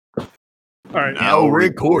All right. Now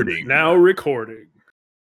recording. Now recording.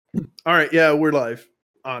 All right. Yeah, we're live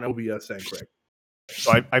on OBS and Craig.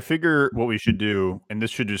 So I figure what we should do, and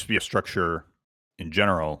this should just be a structure in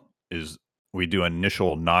general, is we do an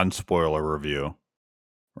initial non-spoiler review,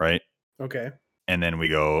 right? Okay. And then we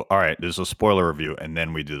go, all right, this is a spoiler review, and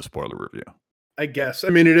then we do the spoiler review. I guess. I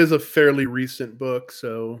mean, it is a fairly recent book,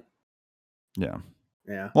 so Yeah.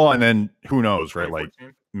 yeah. Well, and then who knows, right? Like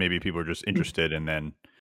 2014. maybe people are just interested, and then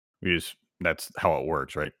that's how it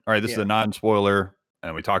works, right? All right, this is Yeah. a non-spoiler,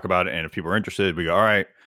 and we talk about it, and if people are interested, we go, all right,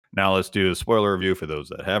 now let's do a spoiler review for those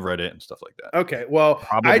that have read it and stuff like that. Okay. Well,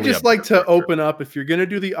 Probably I just a like better to open up, if you're going to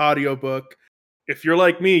do the audiobook, if you're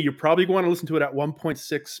like me, you probably want to listen to it at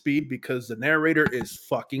 1.6 speed because the narrator is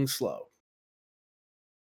fucking slow.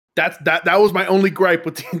 That was my only gripe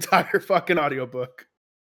with the entire fucking audiobook.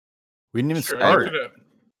 We didn't even Sure, start. look at it.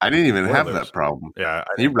 I didn't even have Spoilers. that problem. Yeah,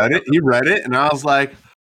 He read it, and I was like,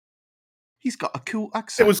 he's got a cool It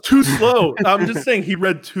accent. was too slow. I'm just saying he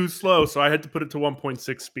read too slow, so I had to put it to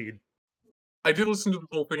 1.6 speed. I did listen to the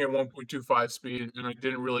whole thing at 1.25 speed, and I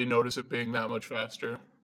didn't really notice it being that much faster.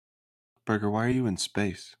 Burger, why are you in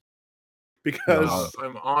space? Because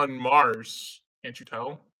I'm on Mars. Can't you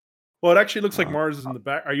tell? well, it actually looks like Mars is in the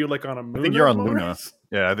back. Are you like on a moon? I think you're of on Luna. Mars?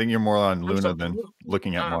 Yeah, I think you're more on I'm Luna so- than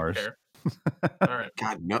looking at I don't Mars. care. All right.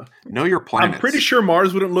 God, know your planets. I'm pretty sure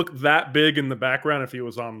Mars wouldn't look that big in the background if he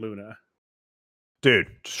was on Luna. Dude,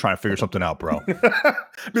 just trying to figure something out, bro.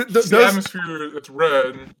 It's the atmosphere that's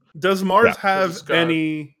red. Does Mars Yeah. have It's got-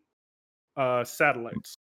 any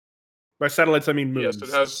satellites? By satellites, I mean moons. Yes,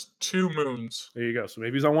 it has 2 moons. There you go. So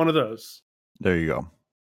maybe he's on one of those. There you go.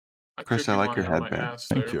 Chris, could I be like your lying on my headband. ass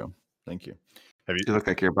Thank there. you. Thank you. Have You you look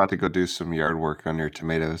like you're about to go do some yard work on your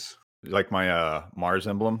tomatoes. like my Mars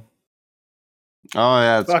emblem Oh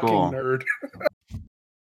yeah, it's Fucking cool. nerd.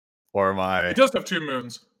 or my It does have 2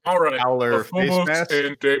 moons. All right. Howler face Phobos mask?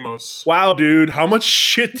 and Deimos. Wow, dude, how much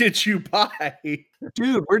shit did you buy?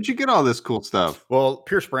 Dude, where'd you get all this cool stuff? Well,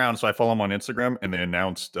 Pierce Brown, so I follow him on Instagram, and they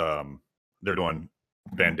announced they're doing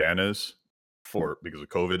bandanas because of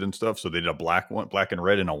COVID and stuff. So they did a black and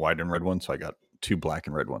red, and a white and red one. So I got 2 black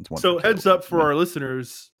and red ones. One So for heads Caleb. up for our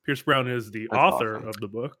listeners, Pierce Brown is the That's author awesome. of the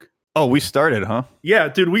book. Oh, we started, huh? Yeah,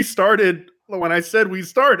 dude, we started when I said we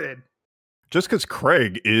started. Just because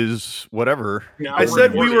Craig is whatever. Now I we're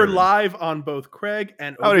said we were recording. live on both Craig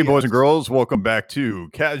and Howdy, OBS. boys and girls. Welcome back to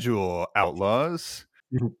Casual Outlaws.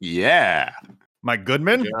 Yeah. Mike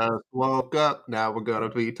Goodman. Just woke up. Now we're gonna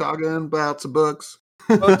be talking about some books.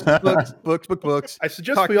 Books. I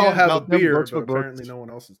suggest Talking we all have a about them beer, books, but books. apparently no one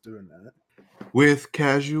else is doing that. With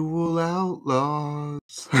casual outlaws.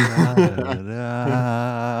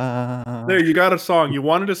 There, you got a song. You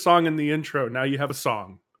wanted a song in the intro. Now you have a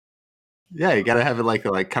song. Yeah, you gotta have it like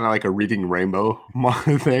kind of like a reading rainbow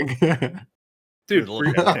thing. Dude,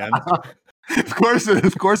 Little jazz hands. Of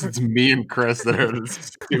course, it's me and Chris that are the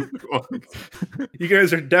stupid ones. you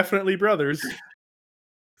guys are definitely brothers.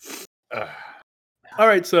 All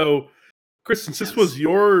right, so, Chris, since this was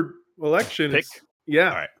your election, Pick? yeah.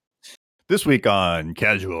 All right. This week on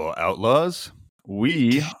Casual Outlaws,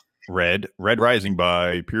 we read Red Rising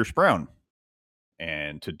by Pierce Brown.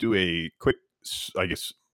 And to do a quick, I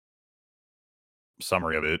guess,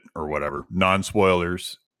 summary of it or whatever,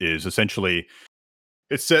 non-spoilers, is essentially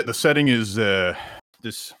the setting is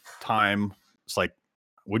this time. It's like,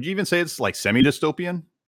 would you even say it's like semi-dystopian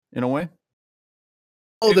in a way?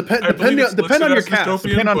 Oh, I believe depending it's listed on your as cast. dystopian,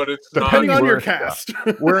 Depend on- but it's Depending not. on your where- cast.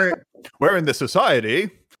 Where in the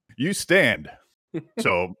society you stand.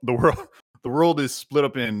 So the world is split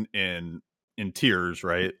up in tiers,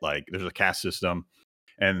 right? Like there's a caste system,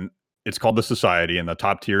 and it's called the society, and the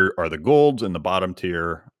top tier are the golds and the bottom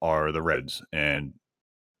tier are the reds, and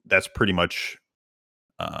that's pretty much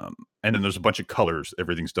and then there's a bunch of colors.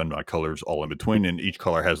 Everything's done by colors all in between, and each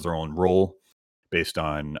color has their own role based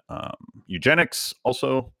on eugenics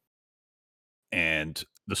also. And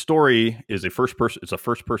the story is it's a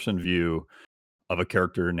first person view of a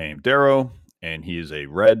character named Darrow, and he is a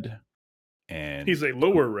red, and He's a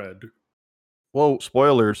lower red. whoa,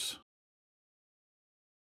 spoilers.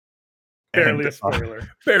 Barely And, a spoiler.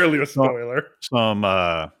 Barely a spoiler.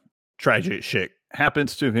 Some tragic shit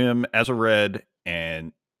happens to him as a red,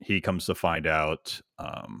 and he comes to find out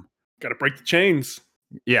Got to break the chains.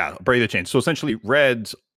 yeah, break the chain. So essentially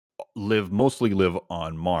reds mostly live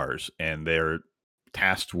on Mars, and they're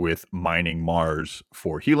tasked with mining Mars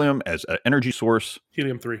for helium as an energy source.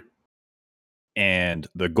 Helium-3. And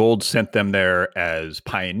the gold sent them there as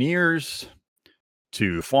pioneers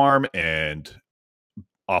to farm and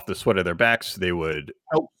off the sweat of their backs, they would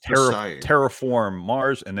Help society. terraform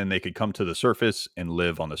Mars, and then they could come to the surface and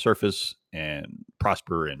live on the surface and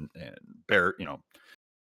prosper and bear,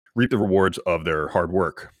 reap the rewards of their hard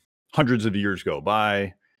work. Hundreds of years go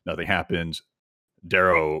by, nothing happens.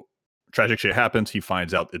 Darrow, tragic shit happens. He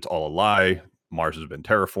finds out it's all a lie. Mars has been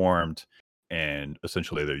terraformed, and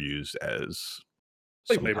essentially they're used as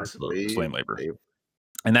Slave labor. Slave labor.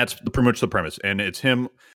 And that's pretty much the premise. And it's him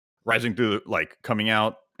rising through, like coming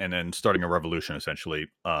out and then starting a revolution, essentially.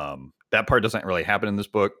 That part doesn't really happen in this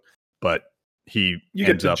book, but you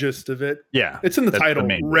get the gist of it. Yeah. It's in the title,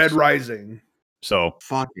 Red Rising. So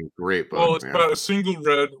fucking great book. Well, it's about a single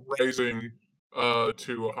red rising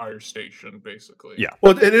to a higher station, basically. Yeah.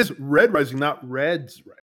 Well, it is Red Rising, not Red's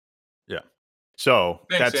Rising. Yeah. So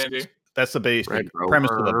thanks, Andy. That's the basic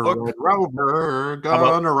premise of the book. Red Rover,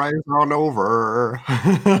 gonna rise on over.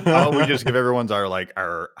 How about we just give everyone's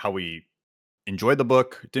our how we enjoyed the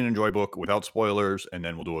book, didn't enjoy the book without spoilers, and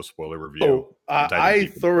then we'll do a spoiler review.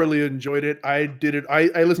 I thoroughly enjoyed it. I did it.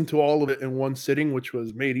 I listened to all of it in one sitting, which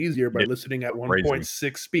was made easier by listening at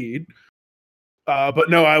 1.6 speed. But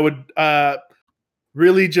no, I would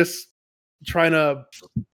really just trying to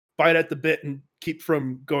bite at the bit and keep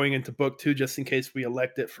from going into book 2 just in case we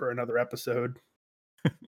elect it for another episode.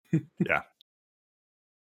 Yeah.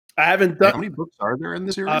 I haven't done. How many books are there in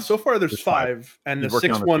this series? So far, there's 5, and the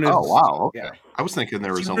 6th one is. Oh wow! Okay, yeah. I was thinking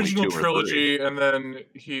there was only 2 original or 3. trilogy, and then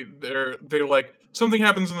they like something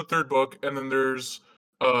happens in the 3rd book, and then there's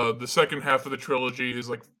the second half of the trilogy is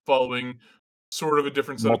like following sort of a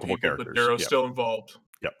different set Multiple of people, characters. but Darrow's still involved.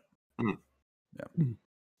 Yep. Mm. Yeah.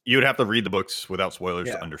 You would have to read the books without spoilers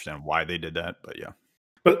to understand why they did that, but yeah.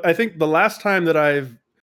 But I think the last time that I've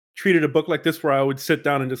treated a book like this where I would sit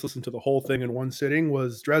down and just listen to the whole thing in one sitting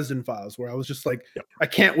was Dresden Files, where I was just like, I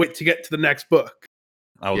can't wait to get to the next book.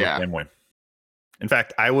 I was the same way. In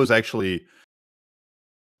fact, I was actually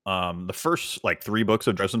the first 3 books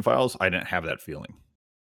of Dresden Files, I didn't have that feeling.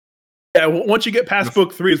 Yeah, once you get past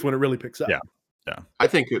book 3 is when it really picks up. Yeah. I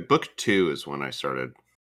think book 2 is when I started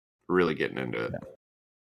really getting into it.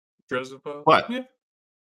 Dresden Files. What? Yeah.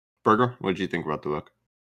 Burger, what did you think about the book?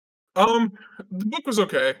 The book was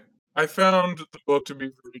okay. I found the book to be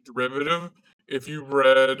very derivative. If you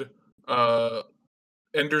read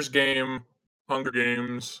Ender's Game, Hunger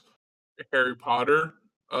Games, Harry Potter,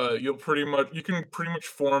 you can pretty much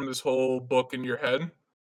form this whole book in your head.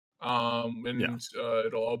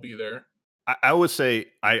 It'll all be there. I would say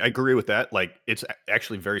I agree with that. It's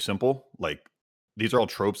actually very simple. These are all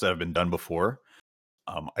tropes that have been done before.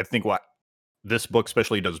 I think what this book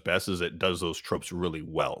especially does best is it does those tropes really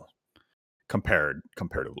well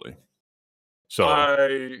comparatively. So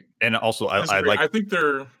I think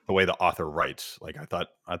they're the way the author writes. I thought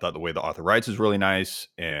the way the author writes is really nice,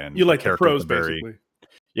 and you like the prose basically.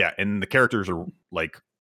 Yeah, and the characters are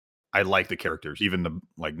I like the characters, even the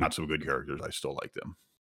not so good characters. I still like them.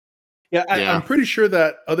 Yeah, I'm pretty sure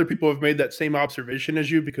that other people have made that same observation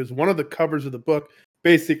as you, because one of the covers of the book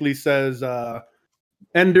basically says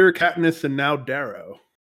Ender, Katniss, and now Darrow.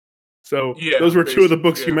 So those were 2 of the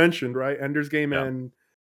books you mentioned, right? Ender's Game and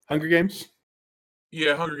Hunger Games?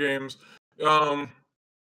 Yeah, Hunger Games. I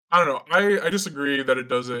don't know. I disagree that it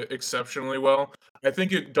does it exceptionally well. I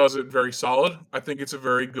think it does it very solid. I think it's a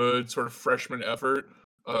very good sort of freshman effort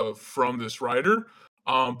from this writer.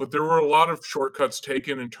 But there were a lot of shortcuts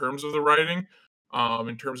taken in terms of the writing,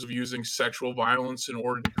 in terms of using sexual violence in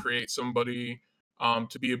order to create somebody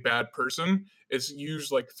to be a bad person. It's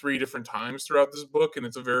used 3 different times throughout this book, and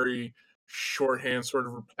it's a very shorthand, sort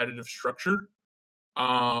of repetitive structure.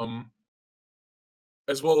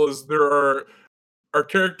 As well as our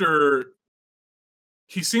character,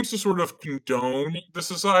 he seems to sort of condone the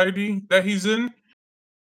society that he's in.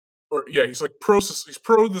 He's pro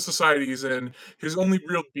the society he's in. His only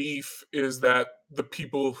real beef is that the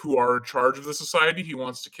people who are in charge of the society, he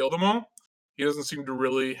wants to kill them all. He doesn't seem to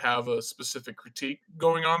really have a specific critique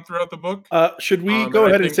going on throughout the book. Should we go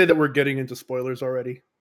ahead and say that we're getting into spoilers already?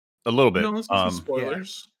 A little bit. No, let's get some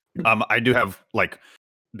spoilers. I do have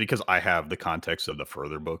because I have the context of the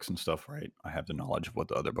further books and stuff, right? I have the knowledge of what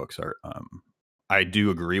the other books are. I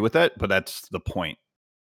do agree with that, but that's the point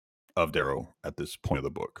of Darrow at this point of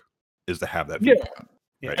the book, is to have that viewpoint.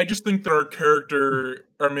 Right? I just think that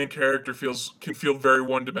our main character can feel very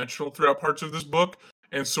one-dimensional throughout parts of this book,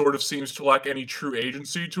 and sort of seems to lack any true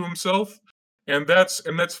agency to himself. And that's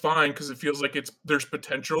fine, because it feels like there's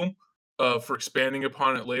potential for expanding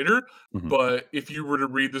upon it later. Mm-hmm. But if you were to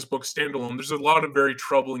read this book standalone, there's a lot of very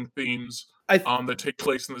troubling themes that take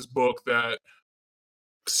place in this book that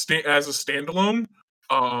as a standalone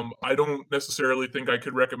I don't necessarily think I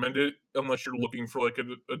could recommend it unless you're looking for like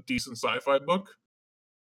a decent sci-fi book.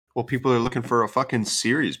 Well, people are looking for a fucking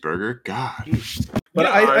series, Burger. God. But Yeah,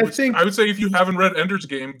 I would, think I would say if you haven't read Ender's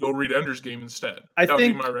Game, go read Ender's Game instead. I That would be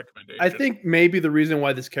think- my recommendation. I think maybe the reason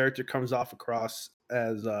why this character comes off across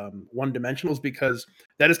as one-dimensional is because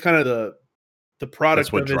that is kind of the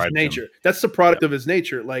product what of his drives him. nature. That's the product of his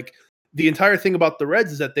nature. Like the entire thing about the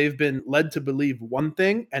Reds is that they've been led to believe one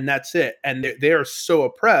thing and that's it. And they are so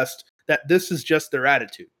oppressed that this is just their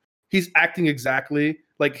attitude. He's acting exactly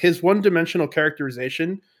like his one-dimensional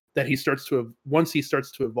characterization that once he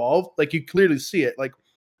starts to evolve, like you clearly see it. Like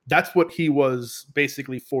that's what he was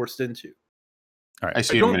basically forced into. All right. I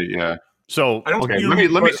see him. Yeah. So I don't Okay,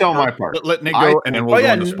 think let me tell my part. let Nick I go, and then we'll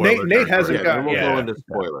go into Nate spoilers. Nate hasn't Yeah, got. then we'll Yeah. go into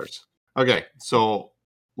spoilers. Okay, so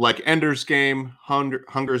like Ender's Game,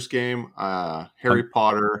 Hunger's Game, Harry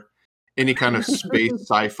Potter, any kind of space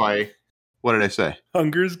sci-fi. What did I say?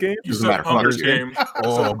 Hunger's Game. You Doesn't said matter. Hunger's Hunger's Game.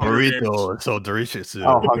 Oh, Hunger Games. burrito, so delicious.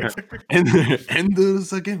 Oh, Hunger.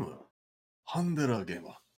 Ender's Game. Hunger's Game.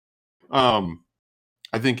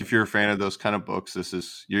 I think if you're a fan of those kind of books, this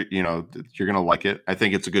is you're gonna like it. I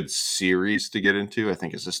think it's a good series to get into. I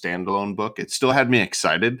think it's a standalone book. It still had me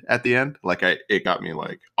excited at the end. Like it got me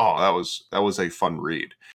like, oh, that was a fun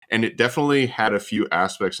read. And it definitely had a few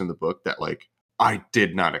aspects in the book that like I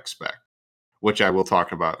did not expect, which I will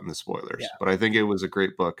talk about in the spoilers. Yeah. But I think it was a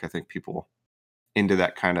great book. I think people into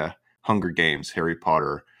that kind of Hunger Games, Harry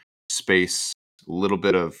Potter, space, a little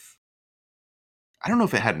bit of, I don't know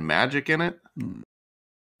if it had magic in it.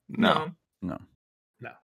 No.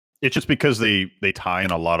 It's just because they tie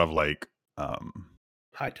in a lot of like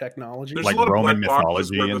High technology. There's like a lot of Roman black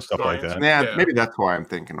boxes mythology where and the stuff like science- that. Yeah, Yeah. maybe that's why I'm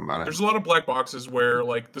thinking about it. There's a lot of black boxes where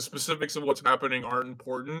like the specifics of what's happening aren't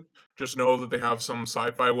important. Just know that they have some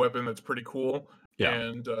sci-fi weapon that's pretty cool, Yeah.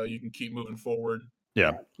 and you can keep moving forward.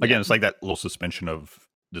 Yeah. Again, it's like that little suspension of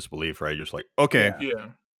disbelief, right? You're just like, okay, Yeah,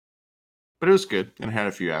 But it was good and had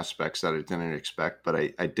a few aspects that I didn't expect, but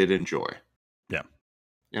I did enjoy. Yeah.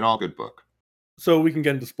 In all good book. So we can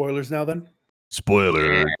get into spoilers now then.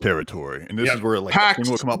 spoiler territory, and this Yeah. is where like Pax thing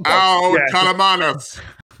will come up. out Yeah. Talamanos.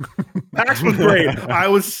 Pax was great. I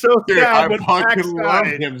was so Dude, sad I when Pax fucking love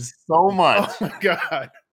died. him so much. Oh my god.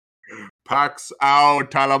 Pax out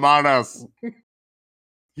Talamanos.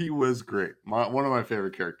 He was great. One of my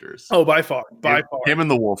favorite characters. Oh, by far. By far. Him and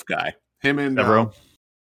the wolf guy. Him and Severo.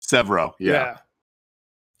 Severo. Yeah. Yeah.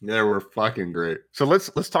 They were fucking great. So let's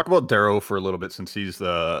talk about Darrow for a little bit since he's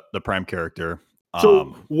the prime character.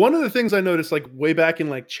 So one of the things I noticed, like way back in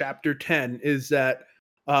like chapter 10, is that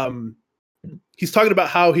he's talking about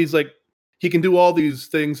how he's like he can do all these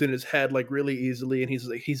things in his head like really easily, and he's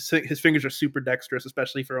like his fingers are super dexterous,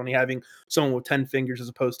 especially for only having someone with 10 fingers as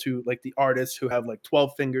opposed to like the artists who have like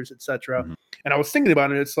 12 fingers, etc. Mhm. And I was thinking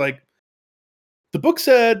about it. It's like the book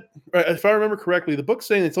said, if I remember correctly, the book's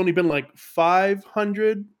saying it's only been like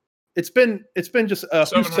 500. It's been just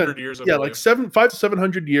 700 years. I yeah, believe. like 500 to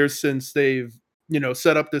 700 years since they've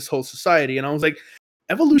set up this whole society. And I was like,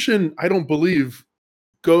 evolution, I don't believe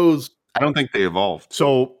goes. I don't think they evolved.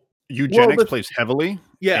 so eugenics but- plays heavily,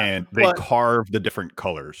 Yeah, and they but- carve the different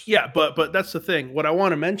colors. Yeah, but that's the thing. What I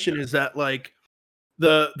want to mention is that like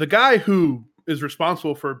the guy who is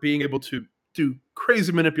responsible for being able to do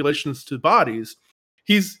crazy manipulations to bodies,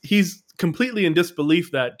 he's completely in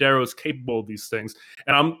disbelief that Darrow is capable of these things.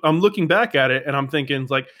 And I'm looking back at it and I'm thinking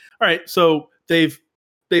like, all right, so they've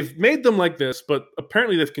made them like this, but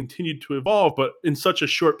apparently they've continued to evolve, but in such a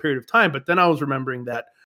short period of time. But then I was remembering that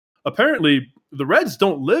apparently the Reds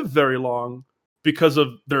don't live very long because of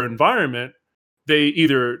their environment. They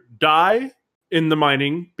either die in the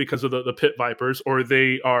mining because of the pit vipers, or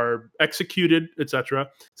they are executed, etc.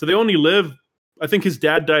 So they only live. I think his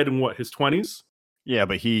dad died in his 20s. Yeah,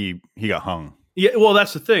 but he got hung. Yeah, well,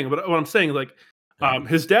 that's the thing. But what I'm saying is like,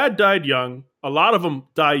 his dad died young. A lot of them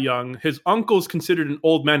die young. His uncle's considered an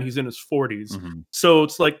old man. He's in his 40s. Mhm. So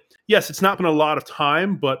it's like, yes, it's not been a lot of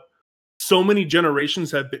time, but so many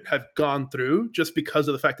generations have gone through just because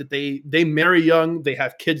of the fact that they marry young, they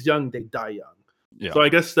have kids young, they die young. Yeah. So I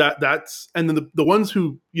guess that's and then the ones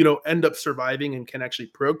who end up surviving and can actually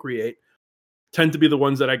procreate tend to be the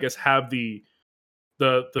ones that I guess have the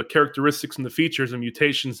characteristics and the features and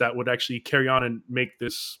mutations that would actually carry on and make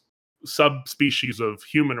this subspecies of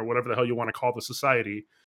human or whatever the hell you want to call the society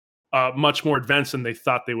much more advanced than they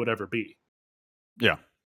thought they would ever be. Yeah.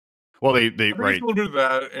 Well, they I think right. it's a little bit of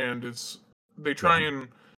that, and they try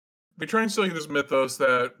and sell you this mythos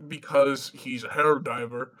that because he's a hair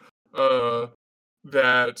diver,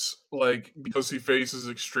 that, like, because he faces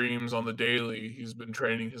extremes on the daily, he's been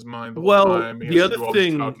training his mind the whole Well, time. He the has to other do all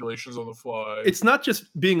these thing, calculations on the fly. it's not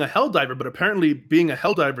just being a helldiver, but apparently being a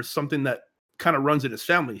helldiver is something that kind of runs in his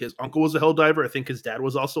family. His uncle was a helldiver. I think his dad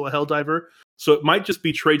was also a helldiver. So it might just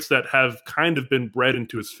be traits that have kind of been bred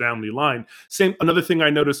into his family line. Another thing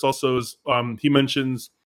I noticed also is he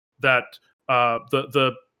mentions that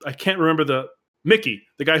the I can't remember Mickey,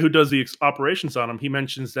 the guy who does the operations on him. He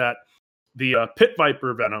mentions that the pit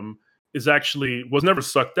viper venom was never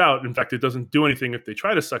sucked out. In fact, it doesn't do anything if they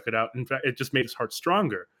try to suck it out. In fact, it just made his heart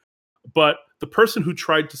stronger. But the person who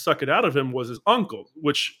tried to suck it out of him was his uncle,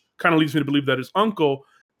 which kind of leads me to believe that his uncle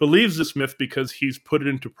believes this myth because he's put it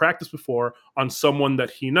into practice before on someone that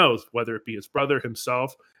he knows, whether it be his brother,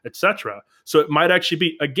 himself, etc. So it might actually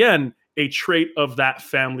be, again, a trait of that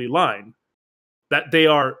family line, that they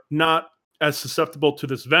are not as susceptible to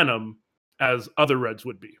this venom as other Reds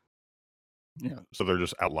would be. Yeah, so they're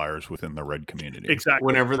just outliers within the Red community. Exactly.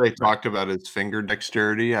 Whenever they talked about his finger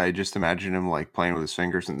dexterity, I just imagine him like playing with his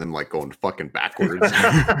fingers and then like going fucking backwards.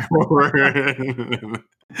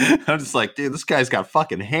 I'm just like, dude, this guy's got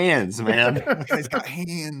fucking hands, man. That guy's got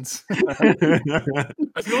hands. I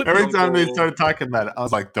feel like Every the time they uncle- started talking about it, I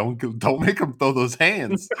was like, don't make him throw those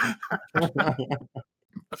hands.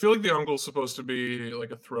 I feel like the uncle's supposed to be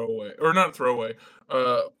like a throwaway, or not throwaway.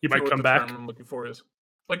 He might what come the back. term I'm looking for is,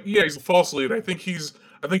 like, yeah, he's a false lead. I think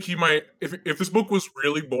he might. If this book was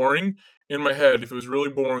really boring in my head, if it was really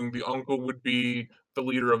boring, the uncle would be the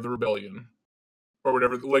leader of the rebellion, or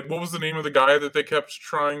whatever. Like, what was the name of the guy that they kept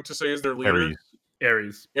trying to say is their leader?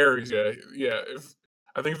 Ares. Ares. Yeah.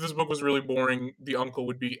 I think if this book was really boring, the uncle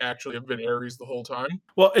would have been Ares the whole time.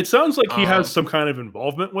 Well, it sounds like he has some kind of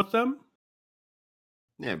involvement with them.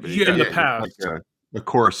 Yeah, but Yeah, in the past, like a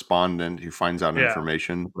correspondent who finds out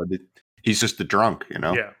information, but he's just a drunk, you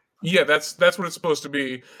know. Yeah, that's what it's supposed to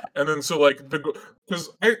be. And then so like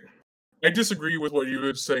because I disagree with what you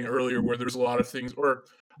were saying earlier, where there's a lot of things, or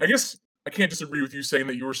I guess I can't disagree with you saying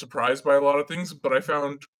that you were surprised by a lot of things, but I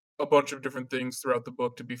found a bunch of different things throughout the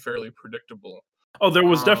book to be fairly predictable. Oh, there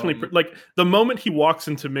was definitely like the moment he walks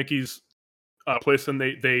into Mickey's place and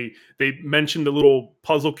they mentioned the little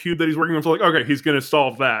puzzle cube that he's working on. So like, okay, he's going to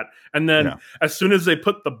solve that. And then as soon as they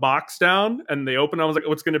put the box down and they open, I was like,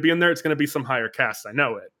 what's going to be in there? It's going to be some higher cast. I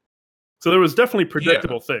know it. So there was definitely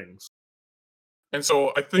predictable things. And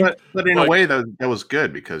so I think, but in a way that was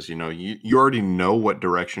good because you already know what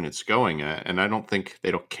direction it's going at, and I don't think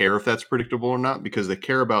they don't care if that's predictable or not because they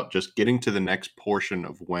care about just getting to the next portion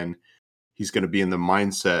of when he's going to be in the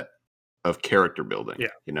mindset of character building,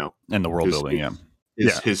 and the world building,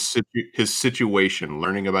 his situation,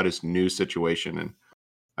 learning about his new situation, and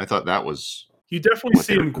I thought that was you definitely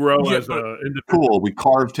see him grow as a cool. We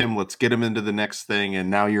carved him. Let's get him into the next thing,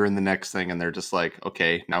 and now you're in the next thing, and they're just like,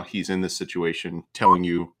 okay, now he's in this situation, telling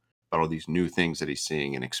you about all these new things that he's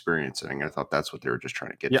seeing and experiencing. I thought that's what they were just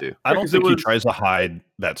trying to get to. I don't think he tries to hide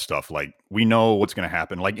that stuff. Like we know what's going to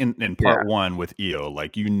happen. Like in part one with EO,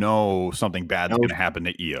 like something bad's going to happen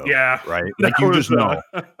to EO. Yeah, right. Like you just know,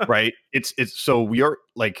 right? It's so we are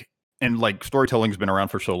like, and like storytelling's been around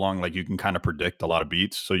for so long, like you can kind of predict a lot of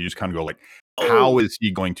beats. So you just kind of go like, how is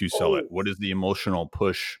he going to sell it? What is the emotional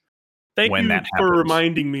push? Thank you for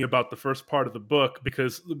reminding me about the first part of the book,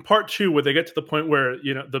 because part two, where they get to the point where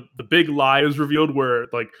the big lie is revealed, where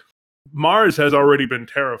like Mars has already been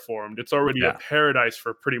terraformed, it's already a paradise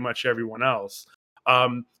for pretty much everyone else.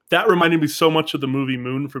 That reminded me so much of the movie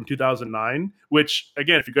Moon from 2009, which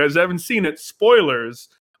again, if you guys haven't seen it, spoilers.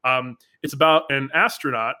 It's about an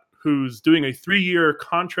astronaut who's doing a 3-year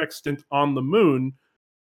contract stint on the moon,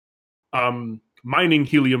 mining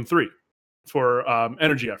helium-3 for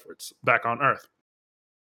energy efforts back on Earth.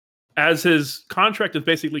 As his contract is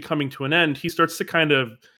basically coming to an end, he starts to kind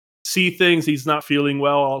of see things. He's not feeling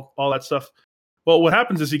well, all that stuff. Well, what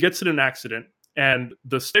happens is he gets in an accident, and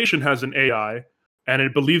the station has an AI, and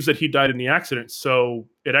it believes that he died in the accident. So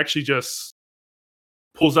it actually just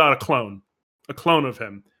pulls out a clone of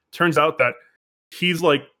him. Turns out that he's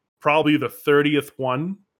like probably the 30th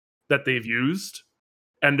one that they've used,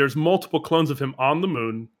 and there's multiple clones of him on the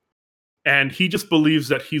moon. And he just believes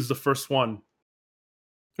that he's the first one.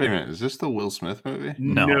 Wait a minute, is this the Will Smith movie?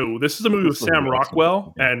 No, this is a movie with Sam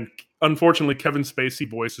Rockwell, and unfortunately, Kevin Spacey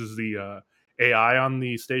voices the AI on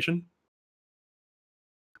the station.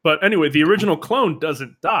 But anyway, the original clone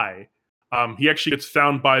doesn't die. He actually gets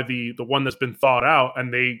found by the one that's been thawed out,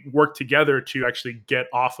 and they work together to actually get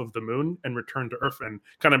off of the moon and return to Earth and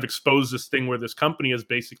kind of expose this thing where this company has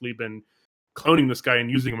basically been cloning this guy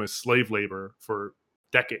and using him as slave labor for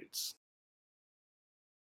decades.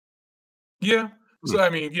 Yeah, So, I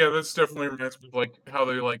mean, yeah, that's definitely reminds me of like how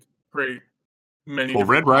they like create many. Well,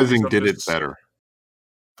 Red different copies Rising of did it this- better.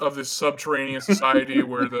 Of this subterranean society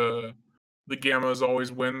where the Gammas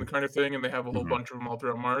always win, kind of thing, and they have a whole Mhm. bunch of them all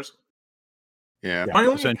throughout Mars. Yeah. My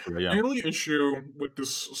only, essentially, yeah. my only issue with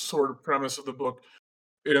this sort of premise of the book,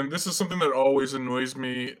 and this is something that always annoys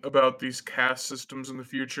me about these caste systems in the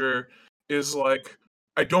future, is like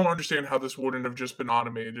I don't understand how this wouldn't have just been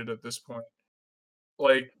automated at this point.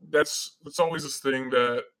 Like that's always this thing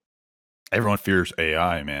that Everyone fears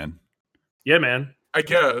AI, man. Yeah, man. I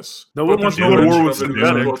guess No but one wants there's to no go to war mention with of it in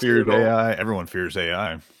synthetics. this Nick book fears at all. AI. Everyone fears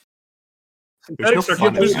AI. Synthetics no are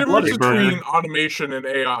fun. There's a cold-blooded. difference between automation and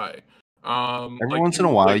AI. Every Like once in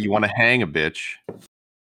a while, you want to hang a bitch. To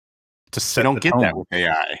You set don't the get tone. that with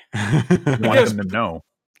AI. You want guess, them to know.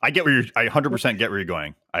 I 100% get where you're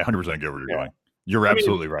going. I 100% get where you're going. You're I mean,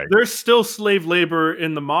 absolutely right. There's still slave labor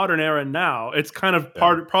in the modern era now. It's kind of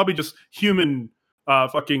probably just human,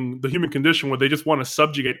 the human condition where they just want to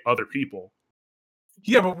subjugate other people.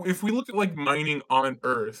 Yeah, but if we look at like mining on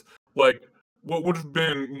Earth, like what would have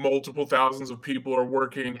been multiple thousands of people are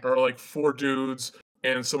working are like 4 dudes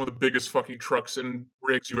and some of the biggest fucking trucks and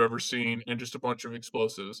rigs you've ever seen and just a bunch of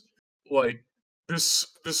explosives. Like this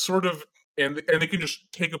sort of and they can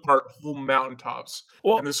just take apart whole mountaintops.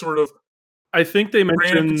 Well, and this sort of I think they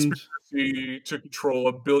random mentioned conspiracy to control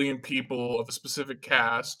 1 billion people of a specific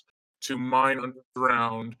caste to mine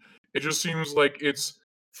underground. It just seems like it's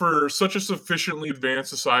for such a sufficiently advanced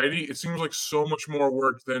society. It seems like so much more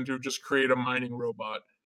work than to just create a mining robot.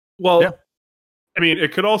 Well, Yeah. I mean,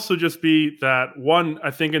 it could also just be that one.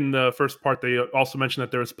 I think in the first part they also mentioned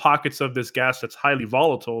that there's pockets of this gas that's highly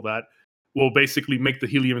volatile that will basically make the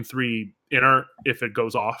helium-3 inert if it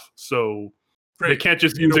goes off. So Great. they can't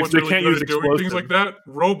just You know use what's they really can't good use at doing explosives. things like that?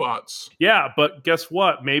 Robots. Yeah, but guess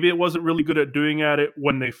what? Maybe it wasn't really good at doing it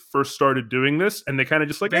when they first started doing this, and they kind of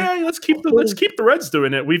just like, hey, let's keep the Reds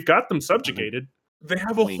doing it. We've got them subjugated. They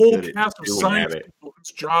have a We whole good at cast of doing science at it. people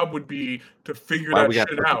whose job would be to figure Why that we got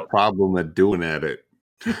shit such a out. problem at doing at it?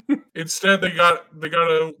 Instead, they got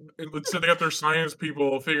their science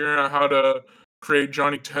people figuring out how to create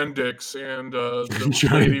Johnny Ten Dicks and the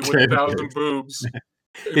Johnny lady with 1,000 Dicks. boobs.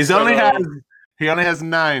 He only has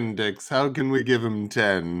 9 dicks. How can we give him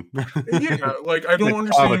 10? Yeah, like I don't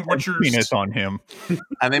understand what you're. penis on him.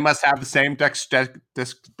 And they must have the same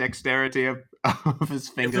dexterity of his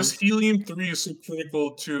If fingers. this helium-3 is so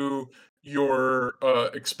critical to your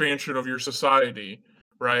expansion of your society,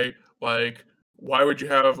 right? Like, why would you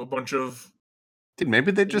have a bunch of Dude,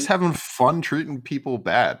 maybe they're just having fun treating people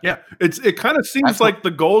bad. Yeah, it kind of seems That's like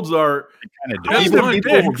the Golds are Kind of That's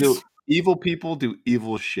Evil not people do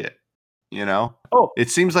evil shit. You know? Oh. It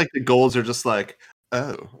seems like the goals are just like,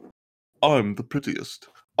 oh, I'm the prettiest.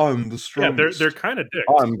 I'm the yeah, strongest. they're kind of dicks.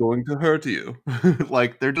 I'm going to hurt you.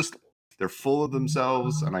 Like they're full of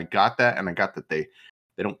themselves, and I got that, and I got that they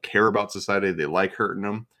don't care about society. They like hurting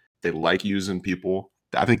them. They like using people.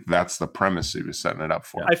 I think that's the premise he was setting it up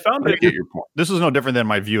for. I found I it. get your point. This is no different than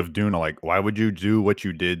my view of Dune. Like, why would you do what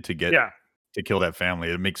you did to get Yeah, to kill that family?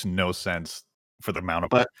 It makes no sense for the amount of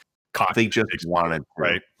But cost They it just takes, wanted to.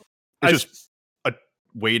 right? It's just a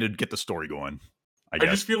way to get the story going. I I guess.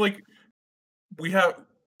 just feel like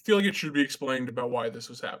it should be explained about why this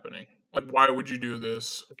was happening. Like, why would you do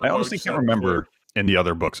this? I Why would honestly you can't set up remember in the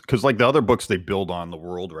other books because, like, the other books they build on the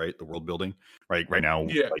world, right? The world building, right? Right now,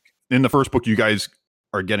 Yeah. like in the first book, you guys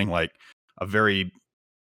are getting like a very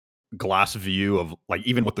glass view of like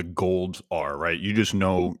even what the golds are, right? You just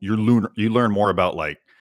know you learn more about like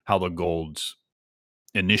how the golds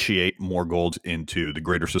initiate more golds into the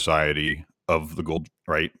greater society of the gold,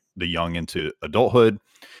 right? The young into adulthood,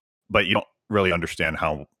 but you don't really understand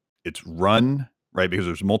how it's run, right? Because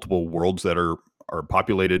there's multiple worlds that are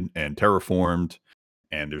populated and terraformed,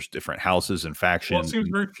 and there's different houses and Well, it factions. seems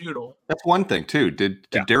very feudal. That's one thing too. Did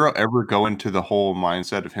Yeah. Darrow ever go into the whole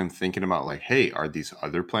mindset of him thinking about like, hey, are these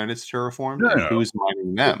other planets terraformed? No. And who's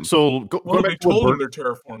mining them? So Well, go they back to what told him Bert- they're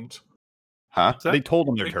terraformed. Huh? they told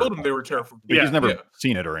them they're They told him terraformed, they were terraformed. but Yeah. he's never Yeah.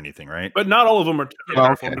 seen it or anything, right? but not all of them are Yeah.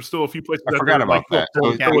 terraformed. Okay. There's still a few places I that forgot they're, about that.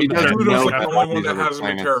 still- So, still he in the doesn't Pluto's know like that the all only one these that other hasn't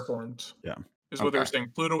been planets- terraformed. Yeah. Is what they were Okay.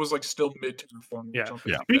 saying. Pluto was like still mid terraformed. Yeah. Or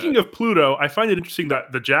something Yeah. like Speaking that. of Pluto, I find it interesting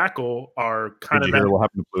that the Jackal are kind Did of you hear what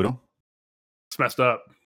happened to Pluto? it's messed up.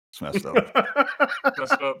 It's messed up.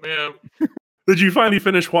 Messed up, yeah. Did you finally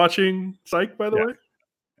finish watching Psych, by the Yeah. way?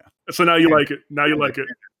 So now you like it. Now you like it.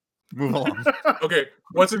 Move along. Okay,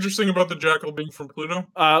 what's interesting about the Jackal being from Pluto?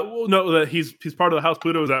 Well, no, that he's part of the House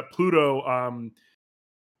Pluto. Is that Pluto?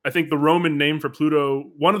 I think the Roman name for Pluto,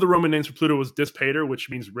 one of the Roman names for Pluto was Dispater, which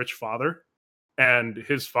means rich father, and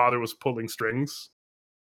his father was pulling strings.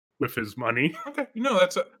 with his money. Okay,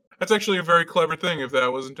 that's actually a very clever thing if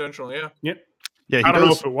that was intentional. Yeah. Yeah, he I don't know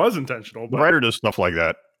does. if it was intentional, The but writer does stuff like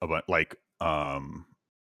that about like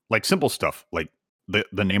simple stuff like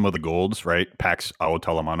the name of the golds, right? Pax Ao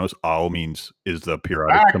Talamanos. Ao is the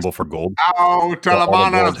periodic Pax symbol for gold. Oh, So all the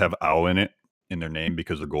golds Talamanos. have Ao in it in their name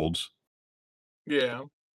because they're golds. Yeah.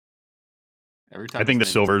 Every time I think the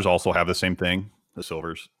his name is- silvers also have the same thing. The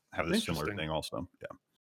silvers have this similar Interesting. thing also. Yeah.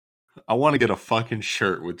 I want to get a fucking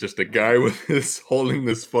shirt with just a guy with this holding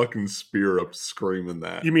this fucking spear up, screaming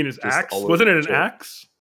that. you mean his Just axe? all Wasn't over it the an shirt. axe?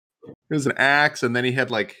 It was an axe, and then he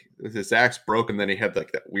had like his axe broke, and then he had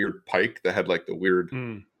like that weird pike that had like the weird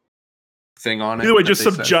thing on it. Either way, that just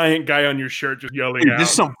they some said. giant guy on your shirt just yelling Dude, out.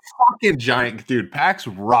 just some fucking giant dude. Pax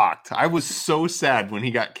rocked. I was so sad when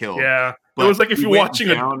he got killed. Yeah, But it was like if he you're went watching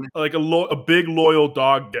down- a big loyal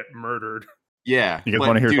dog get murdered. Yeah. You guys but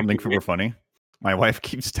want to hear dude, something super funny? My wife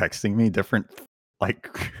keeps texting me different like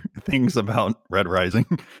things about Red Rising.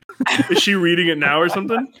 Is she reading it now or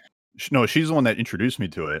something? No, she's the one that introduced me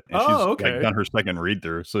to it, and Oh, she's okay. like done her second read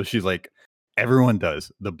through. So she's like, everyone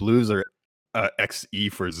does. The blues are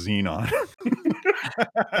XE for Xenon.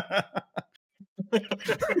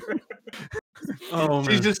 Oh,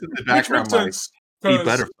 She's man. just in the Which background makes like, sense. he 'cause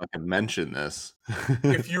better fucking mention this.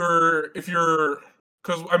 if you're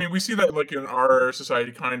because I mean we see that like in our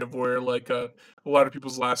society kind of where like a lot of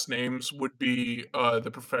people's last names would be the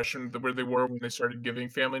profession where they were when they started giving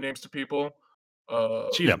family names to people.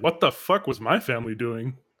 Jeez, Yeah. what the fuck was my family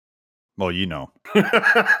doing? Well, you know.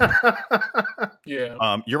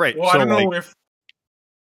 Yeah. You're right. Well, so I don't know like, if.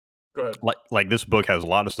 Go ahead. like this book has a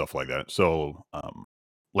lot of stuff like that. So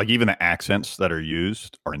like even the accents that are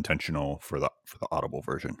used are intentional for the Audible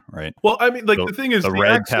version, right? Well, I mean, like So the thing is, the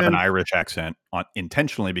Reds have an accent- Irish accent on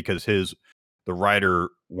intentionally because the writer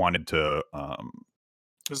wanted to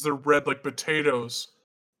Because they're red like potatoes.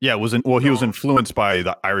 he was No. influenced by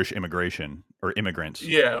the Irish immigration or immigrants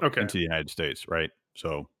Yeah. Okay. into the United States, right?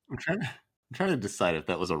 So I'm trying to decide if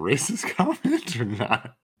that was a racist comment or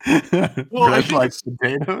not. Well, I Red think like it's-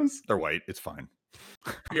 potatoes? they're white, it's fine.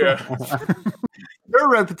 Yeah. They're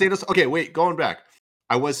red potatoes. Okay, wait, going back.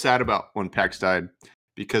 I was sad about when Pax died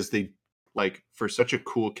because they like for such a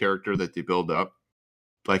cool character that they build up.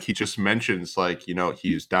 Like he just mentions like, you know,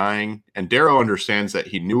 he was dying and Darrow understands that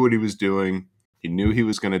he knew what he was doing. He knew he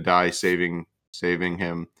was going to die saving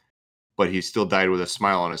him, but he still died with a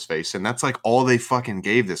smile on his face and that's like all they fucking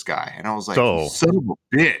gave this guy. And I was like, So- "You son of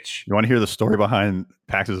a bitch." You want to hear the story behind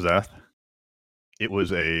Pax's death? It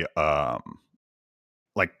was a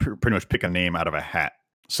like pretty much pick a name out of a hat.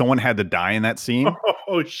 Someone had to die in that scene.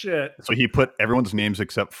 Oh shit! So he put everyone's names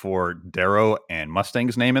except for Darrow and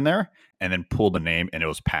Mustang's name in there, and then pulled a name, and it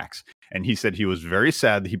was Pax. And he said he was very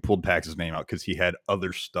sad that he pulled Pax's name out because he had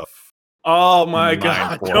other stuff. Oh my Mine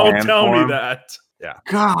god! for Don't him. tell me For him. that.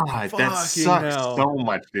 God, that Fucking sucks hell. so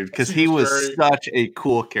much, dude, because That he seems was very- such a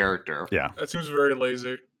cool character. Yeah, That seems very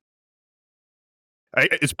lazy.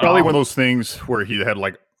 it's probably one of those things where he had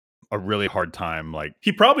like a really hard time, like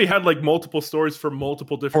He probably had like multiple stories for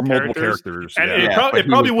multiple for different multiple characters. characters. And yeah. it prob- but it he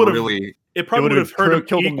probably was would've- really It probably would would've have hurt him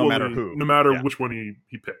killed him no equally, matter who. no matter Yeah. which one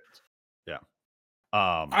he picked.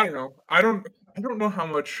 I don't know. I don't know how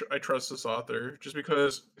much I trust this author just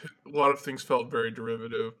because a lot of things felt very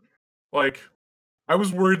derivative. Like I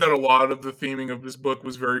was worried that a lot of the theming of this book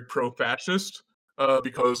was very pro-fascist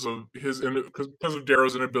because of because of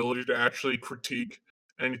Darrow's inability to actually critique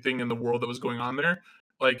anything in the world that was going on there.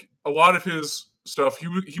 Like a lot of his stuff, he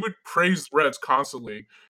would praise the Reds constantly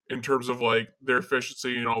in terms of like their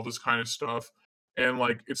efficiency and all this kind of stuff. And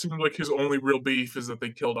like it seems like his only real beef is that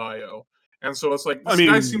they killed Io. And so it's like this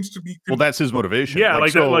guy mean, seems to be Well, that's his motivation. Yeah,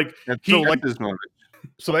 like so, that. Like he so, like- his motive.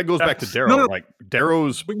 so that goes back to That's- Darrow. no, no. Like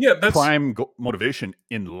Darrow's but yeah, that's prime motivation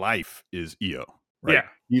in life is Io. Right? Yeah.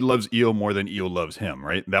 He loves Io more than Io loves him.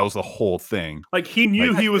 Right? That was the whole thing. like he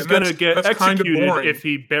knew Like- he was and gonna that's- get that's kinda executed boring. if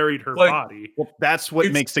he buried her Like- body. Well, that's what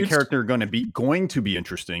It's- makes the it's- character going to be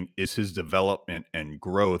interesting is his development and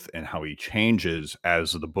growth and how he changes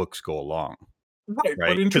as the books go along. right. Right? But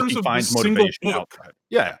in Because terms he of finds the single motivation book, outside.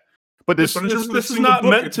 Yeah. But this, but in terms of this the is single not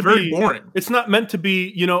book, meant it's to very be- boring. It's not meant to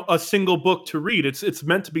be, a single book to read. It's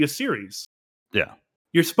meant to be a series. yeah.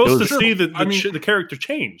 You're supposed Those- to see the I mean- the character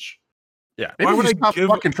change. Yeah. Maybe Why would you I stop give-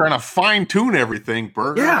 fucking trying to fine tune everything,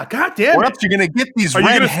 Burger? Yeah, god damn Or it. else you're gonna get these Are you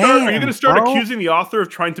red gonna start? Are you gonna hands, start bro. accusing the author of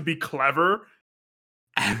trying to be clever?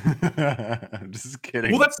 I'm just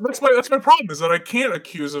kidding. Well, that's my problem is that I can't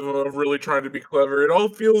accuse him of really trying to be clever. It all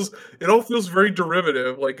feels very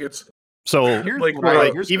derivative. Like it's So Here's like, what I-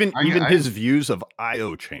 like, here's- even I- even I- his views of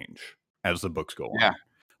Io change as the books go on. Yeah.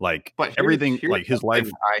 Like But here's- everything, here's like his life.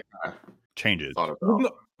 something changes. thought Well, about.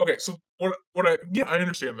 no, okay, so what I yeah, I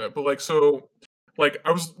understand that, but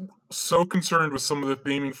I was so concerned with some of the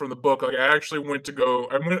theming from the book. Like I actually I went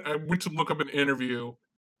to look up an interview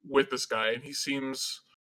with this guy, and he seems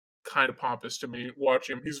kind of pompous to me. Watch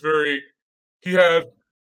him. He had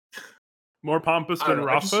More pompous I than don't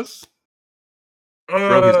know. I just Rothfuss.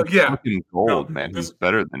 Bro, he's yeah. fucking No, gold, man. He's this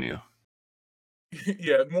better than you.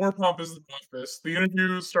 yeah, more pompous than Office. The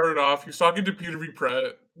interview started off. He was talking to Peter V.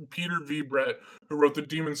 Brett, who wrote the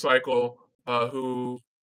Demon Cycle. Who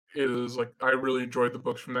is like I really enjoyed the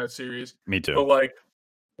books from that series. Me too. But like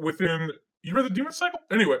within you read the Demon Cycle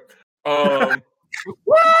anyway. Um,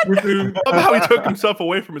 within I love how he took himself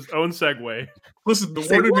away from his own segue. listen, the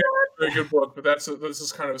Say Warden is what? a very good book, but this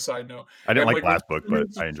is kind of a side note. I didn't And, like last book, but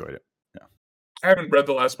within- I enjoyed it. I haven't read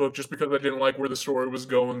the last book just because I didn't like where the story was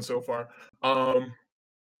going so far.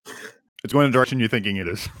 It's going in the direction you're thinking it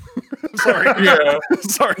is. Sorry. Yeah.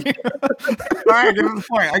 Sorry. All right, get to the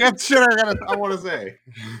point. I got shit I want to say.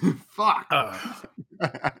 Fuck. I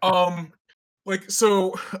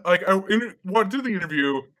did the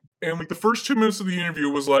interview, and like the first 2 minutes of the interview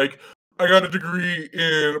was like, I got a degree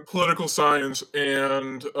in political science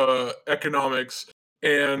and economics,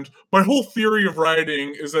 and my whole theory of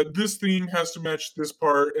writing is that this theme has to match this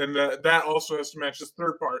part, and that also has to match this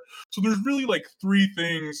third part. So there's really like 3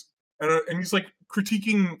 things, and he's like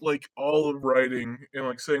critiquing like all of writing and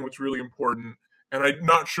like saying what's really important. And I'm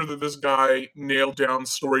not sure that this guy nailed down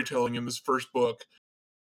storytelling in this first book.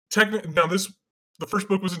 The first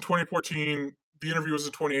book was in 2014. The interview was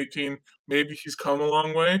in 2018. Maybe he's come a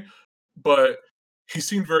long way, but he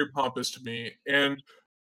seemed very pompous to me. And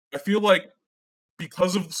I feel like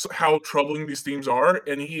because of how troubling these themes are,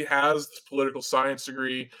 and he has this political science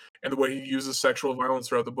degree and the way he uses sexual violence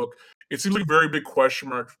throughout the book, it seems like a very big question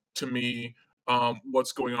mark to me.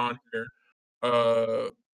 What's going on here?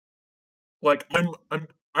 Like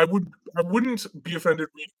I wouldn't be offended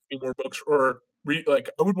reading any more books or read like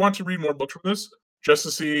I would want to read more books from this just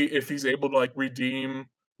to see if he's able to like redeem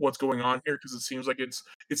what's going on here because it seems like there's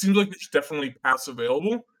definitely paths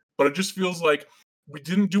available, but it just feels like we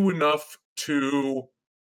didn't do enough to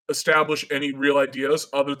establish any real ideas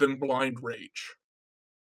other than blind rage.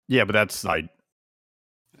 Yeah, but that's like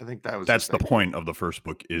I think that was that's the thing. point of the first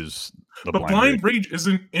book is the But blind rage. rage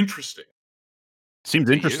isn't interesting. Seems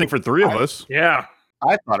To interesting you. for 3 of us, Yeah.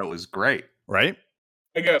 I thought it was great. right?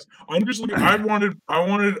 I guess I'm just looking. I wanted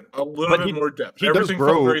a little But bit he- more depth. he does Everything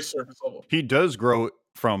grow- felt very surface level. He does grow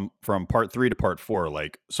from part 3 to part 4.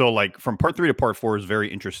 Like from part 3 to part 4 is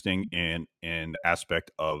very interesting in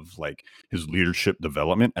aspect of like his leadership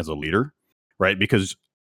development as a leader, right? Because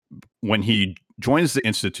when he joins the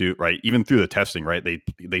institute, right, even through the testing, right,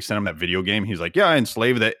 they sent him that video game. He's like, yeah, I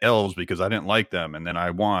enslaved the elves because I didn't like them, and then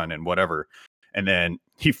I won and whatever. And then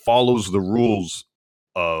he follows the rules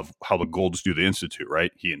of how the Golds do the institute,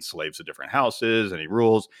 right? He enslaves the different houses and he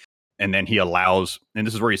rules. And then he allows, and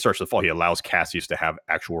this is where he starts to fall, he allows Cassius to have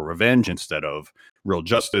actual revenge instead of real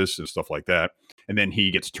justice and stuff like that. And then he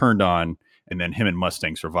gets turned on, and then him and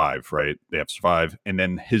Mustang survive, right? They have to survive. And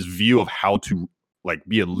then his view of how to like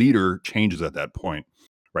be a leader changes at that point,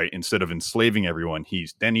 right? Instead of enslaving everyone, he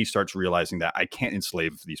starts realizing that I can't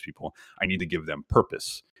enslave these people. I need to give them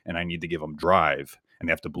purpose, and I need to give them drive, and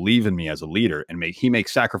they have to believe in me as a leader. And he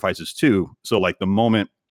makes sacrifices too. So like the moment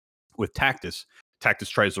with Tactus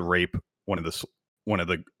tries to rape one of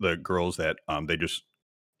the girls that they just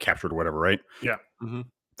captured or whatever, right? Yeah. Mhm.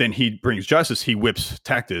 Then he brings justice. He whips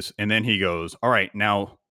Tactus, and then he goes, all right,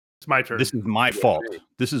 now It's my turn. this is my fault.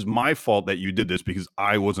 This is my fault that you did this because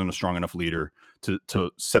I wasn't a strong enough leader to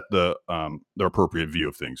set the appropriate view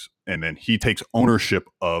of things. And then he takes ownership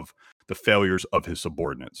of the failures of his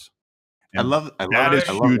subordinates. I love that is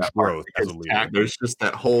I huge that part growth as a because leader. There's just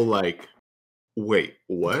that whole like, wait,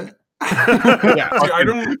 what? Yeah. See, I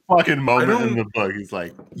don't fucking moment don't- in the book. He's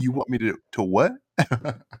like, you want me to what?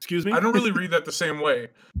 Excuse me? I don't really read that the same way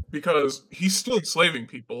because he's still enslaving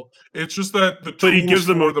people. It's just that the But he tools gives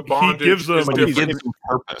them for the bondage is but But he different. gives them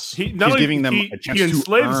purpose. He He's giving them he, a chance he to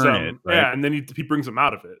enslaves earn them, it, right? yeah, and then he brings them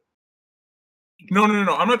out of it. No.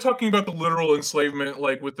 I'm not talking about the literal enslavement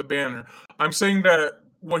like with the banner. I'm saying that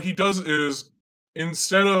what he does is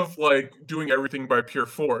instead of like doing everything by pure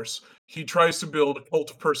force, he tries to build a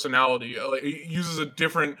cult of personality. Like, he uses a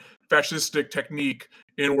different fascistic technique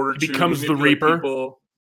in order He to becomes the manipulate Reaper? people.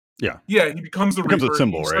 Yeah. Yeah, he becomes the Becomes a Reaper.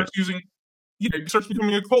 symbol, he right? starts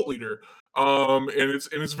becoming a cult leader. And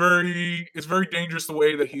it's very dangerous the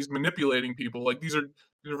way that he's manipulating people. Like these are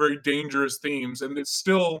very dangerous themes, and it's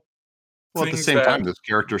still Well, at the things same that- time, this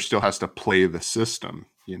character still has to play the system,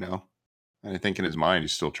 you know? And I think in his mind,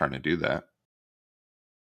 he's still trying to do that.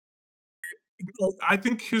 I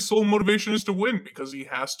think his sole motivation is to win because he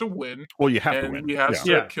has to win. Well, you have to and win. he has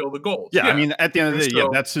Yeah. to kill the goals. Yeah, I mean, at the end of the day, And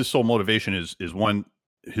so- that's his sole motivation is one,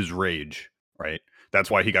 his rage, right? That's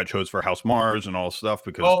why he got chose for House Mars and all stuff,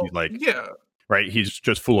 because he's like, yeah, right, he's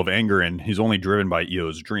just full of anger and he's only driven by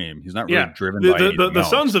Eo's dream. He's not really driven by anything the else.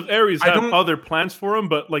 Sons of Ares I have don't- other plans for him,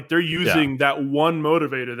 but like they're using that one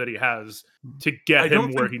motivator that he has to get I him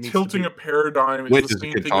don't where he think needs tilting to a be. paradigm Which is the is a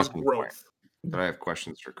same good thing as talking growth. point. That I have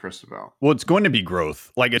questions for Chris about. Well, it's going to be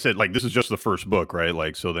growth. Like I said, like this is just the first book, right?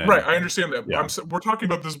 Like so then, Right, I understand that. Yeah. We're talking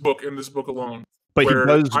about this book and this book alone. but he where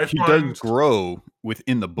does I he find- does grow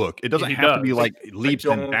within the book. It doesn't He have to be does. like leaps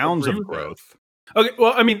and don't bounds agree of with that. growth. Okay,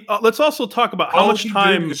 well, I mean, let's also talk about how All much he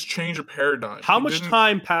time did is change a paradigm. how He much didn't-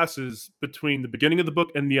 time passes between the beginning of the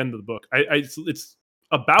book and the end of the book. It's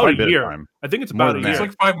about Quite a a bit of year. time. I think it's More about a than year.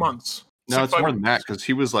 It's like 5 months. No, like it's 5 more than that months. because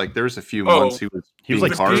he was like, there's a few Oh. months he was He was being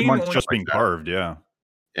like the 6 game months only- just like being that. carved. Yeah.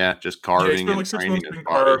 Yeah, just Yeah, he carving spent and like 6 training months his being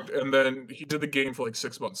body. carved, and then he did the game for like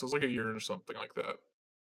 6 months. So it was like a year or something like that.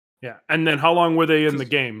 Yeah, and then how long were they in the 'Cause-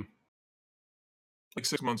 game? Like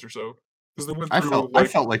 6 months or so. Because they went I through,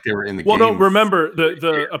 felt like they were in the Well, game. no, remember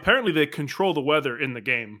the apparently they control the weather in the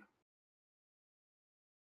game.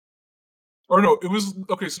 Or no, it was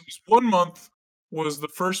okay. So it was 1 month was the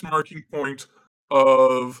first marking point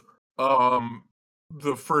of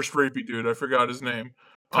the first rapey dude. I forgot his name.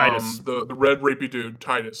 Titus. The red rapey dude,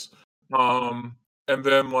 Titus. And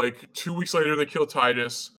then like 2 weeks later they kill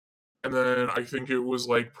Titus, and then I think it was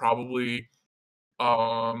like probably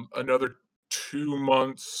another 2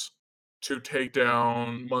 months to take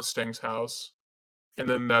down Mustang's house, and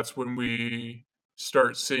then that's when we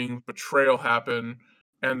start seeing betrayal happen.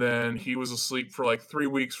 And then he was asleep for like 3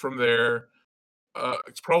 weeks from there.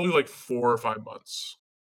 It's probably like 4 or 5 months,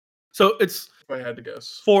 So it's if I had to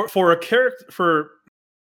guess. for a character for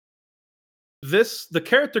this the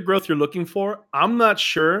character growth you're looking for. I'm not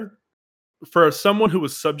sure for someone who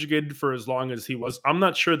was subjugated for as long as he was. I'm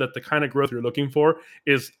not sure that the kind of growth you're looking for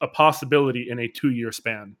is a possibility in a 2-year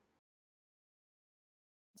span.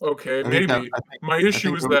 Okay, I think maybe. that- I think- My issue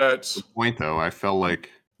think is that that the point though, I felt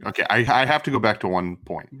like okay, I have to go back to one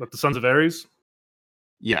point. But the Sons of Ares,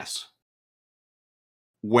 Yes.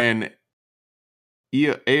 When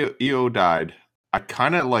EO died, I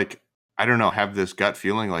kind of like I don't know, have this gut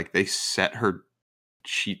feeling like they set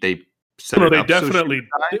they set no, it they up so she definitely. would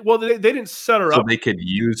die, Well, they didn't set her so up. they could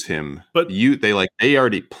use him. But- they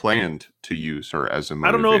already planned to use her as a motivator.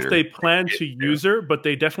 I don't know if they planned get to there. use her, but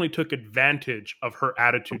they definitely took advantage of her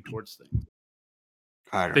attitude towards things.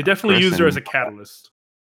 I don't They know. definitely Chris used her as a and- catalyst.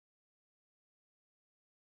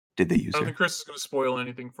 Did they use I don't her? think Chris is going to spoil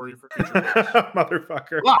anything for you for future.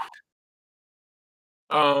 Motherfucker.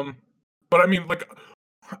 But I mean, like,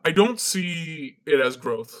 I don't see it as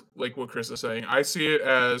growth, like what Chris is saying. I see it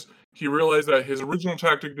as he realized that his original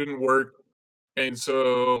tactic didn't work, and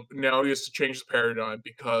so now he has to change the paradigm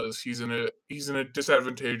because he's in a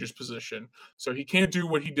disadvantageous position. So he can't do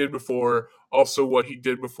what he did before. Also, what he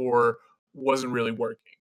did before wasn't really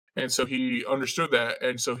working, and so he understood that,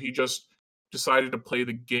 and so he just decided to play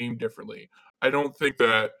the game differently. I don't think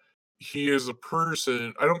that he is a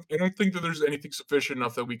person. I don't think that there's anything sufficient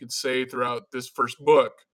enough that we could say throughout this first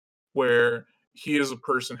book where he as a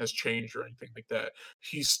person has changed or anything like that.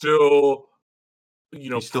 He's still,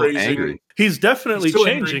 He's still praising. angry. He's definitely He's still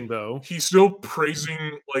changing, angry. though. He's still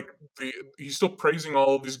praising he's still praising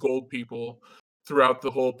all of these gold people throughout the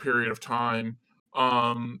whole period of time.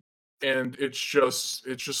 And it's just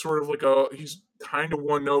sort of like he's kind of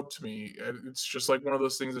one note to me. And it's just like one of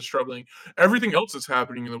those things that's struggling. Everything else that's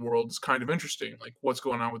happening in the world is kind of interesting, like what's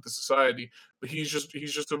going on with the society. But he's just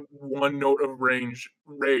a one note of rage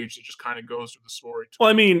that just kind of goes through the story. Well,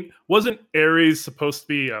 I mean, wasn't Ares supposed to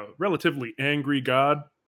be a relatively angry god?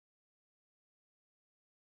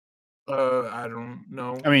 I don't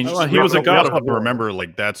know. I mean, Well, he was a we god also of have to war. remember,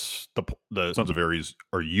 like that's the Sons of Ares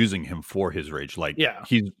are using him for his rage. Like, Yeah.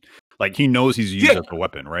 he's like he knows he's used Yeah. as a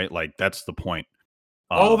weapon, right? Like that's the point.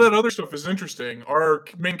 All that other stuff is interesting. Our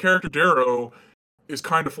main character Darrow is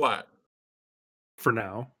kind of flat. For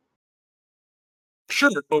now. Sure,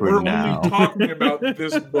 but For we're now. only talking about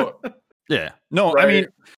this book. Yeah. No, I Right. mean,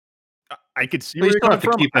 I could see But you where you're still coming have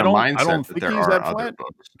to from. keep I in don't. mindset I don't that think there he's are that other flat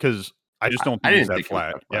books. because I just don't I think he's didn't that think he was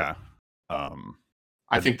flat. that flat. Yeah.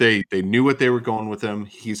 I think they knew what they were going with him.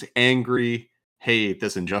 He's angry. Hey,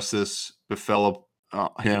 this injustice befell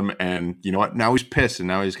him, and you know what? Now he's pissed, and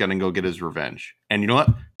now he's got to go get his revenge. And you know what?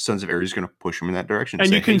 Sons of Ares is going to push him in that direction. And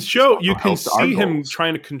say, you can "Hey, show this you also can helps our see him goals."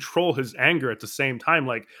 trying to control his anger at the same time.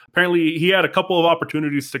 Like apparently he had a couple of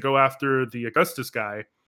opportunities to go after the Augustus guy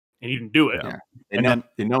and he didn't do it. Yeah. They And know, then-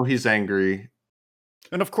 they know he's angry.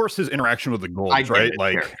 And of course, his interaction with the I golds, get right? it,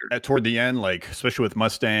 Like character. toward the end, like especially with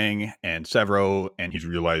Mustang and Severo, and he's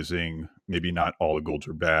realizing maybe not all the golds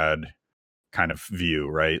are bad. Kind of view,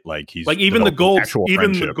 right? Like he's like even the developing golds, actual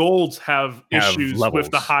even the friendship, golds have issues with levels,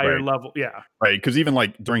 the higher right? level. Yeah, right? Because even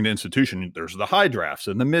like during the institution, there's the high drafts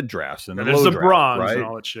and the mid drafts and the and there's low the draft, bronze and right?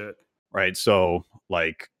 all that shit. Right. So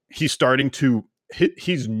like he's starting to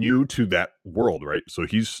he's new to that world, right? So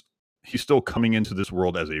he's still coming into this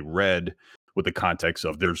world as a red with the context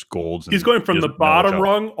of there's golds. And He's going from he the doesn't know what's bottom up.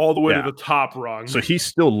 rung all the way Yeah. to the top rung. So he's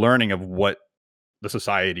still learning of what the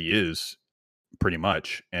society is, pretty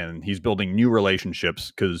much, and he's building new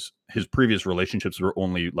relationships because his previous relationships were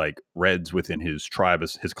only like reds within his tribe,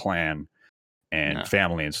 his clan and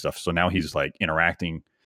family and stuff. So now he's like interacting.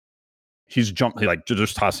 He's like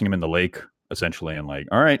just tossing him in the lake essentially, and like,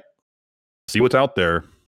 all right, see what's out there.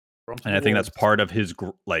 And I think that's part of his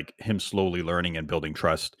like him slowly learning and building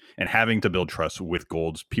trust and having to build trust with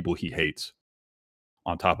golds, people he hates.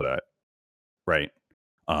 On top of that, right?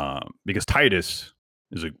 Because Titus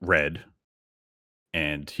is a red,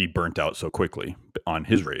 and he burnt out so quickly on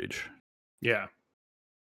his rage. Yeah.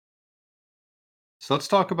 So let's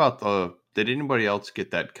talk about did anybody else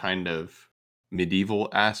get that kind of medieval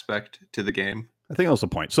aspect to the game? I think that was the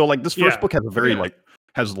point. So like this first book has a very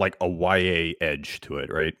has like a YA edge to it,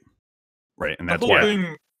 right? Right, and that's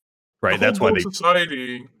why. Right, that's why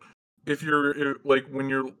society. If you're like when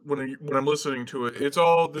I'm listening to it, it's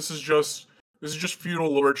all this is just feudal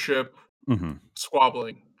lordship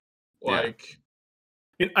squabbling. Like,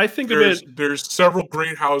 I think of it. There's several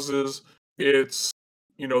great houses. It's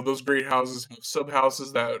those great houses have sub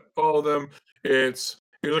houses that follow them. It's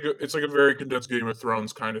like a very condensed Game of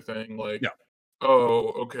Thrones kind of thing. Like,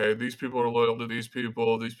 oh, okay, these people are loyal to these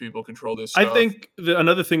people. These people control this stuff. I think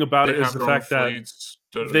another thing about it is the fact that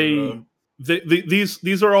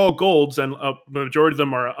these are all golds, and the majority of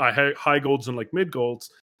them are high golds and like mid golds.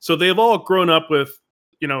 So they've all grown up with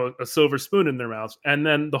a silver spoon in their mouths, and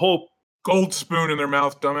then the whole gold spoon in their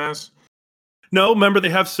mouth, dumbass. No, remember they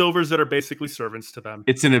have silvers that are basically servants to them.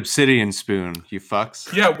 It's an obsidian spoon, you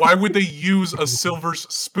fucks. Yeah, why would they use a silver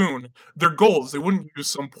spoon? They're golds. They wouldn't use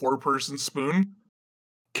some poor person's spoon.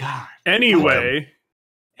 God. Anyway,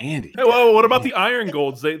 Andy. Hey, well, what about the iron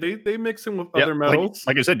golds? They mix in with other metals.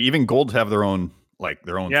 Like I said, even golds have their own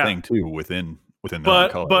thing too within their own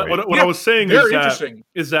color. But right? what I was saying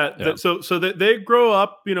is that they grow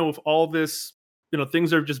up, with all this.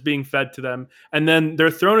 Things are just being fed to them, and then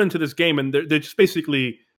they're thrown into this game, and they're just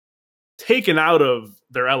basically taken out of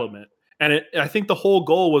their element. And I think the whole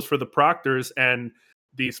goal was for the proctors and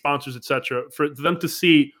the sponsors, etc., for them to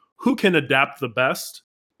see who can adapt the best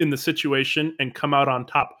in the situation and come out on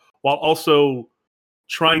top, while also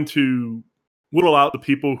trying to whittle out the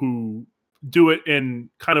people who do it in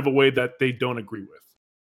kind of a way that they don't agree with.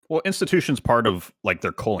 Well, institution's part of like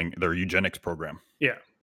their eugenics program. Yeah.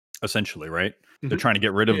 Essentially, right? Mm-hmm. They're trying to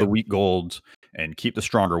get rid of the weak golds and keep the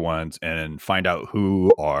stronger ones and find out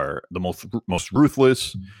who are the most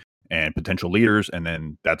ruthless and potential leaders, and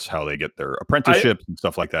then that's how they get their apprenticeships and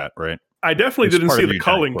stuff like that, right? I definitely didn't see the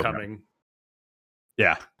culling coming.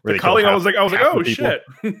 Yeah. The culling, I was like, oh shit.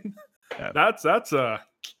 That's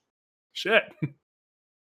shit.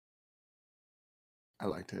 I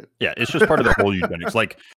liked it. Yeah, it's just part of the whole eugenics.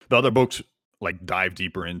 Like the other books like dive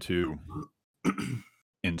deeper into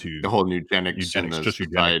the whole eugenics just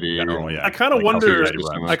society. I kind of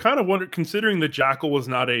wonder, considering the jackal was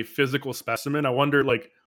not a physical specimen, I wonder,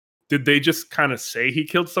 like, did they just kind of say he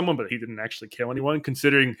killed someone, but he didn't actually kill anyone,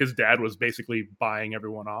 considering his dad was basically buying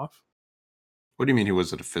everyone off? What do you mean he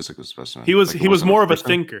wasn't a physical specimen? He was more of a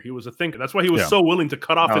thinker. He was a thinker. That's why he was so willing to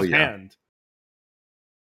cut off his hand.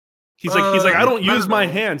 He's like, I don't use my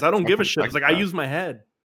hands. I don't give a shit. It's like, I use my head.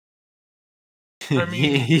 I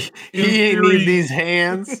mean, he ain't need these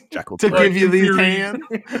hands to give you these hands.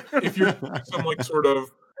 If you're some like sort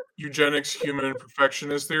of eugenics human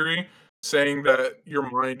perfectionist theory, saying that your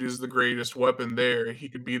mind is the greatest weapon there, he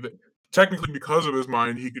could be technically, because of his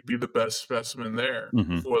mind, he could be the best specimen there. If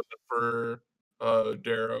it wasn't for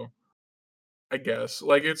Darrow, I guess.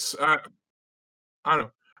 Like, it's I don't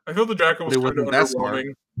know. I feel the jackal was kind of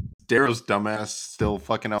underwhelming. Darrow's dumbass still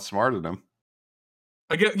fucking outsmarted him.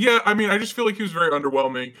 I mean, I just feel like he was very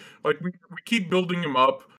underwhelming. Like, we keep building him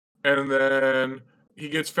up, and then he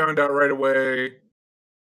gets found out right away.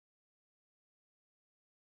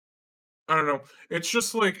 I don't know. It's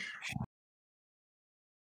just like...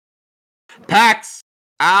 Pax!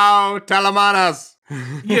 Ow, Telemanas!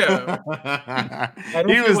 Yeah.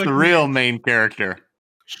 He was the real main character.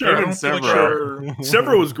 Sure.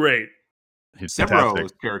 Severo was great. He's fantastic.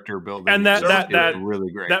 Severo's character building And that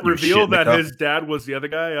really great. that You reveal shitting the that cup? his dad was the other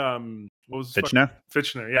guy. What was his Fitchner?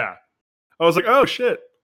 Fitchner, yeah. I was like, oh shit,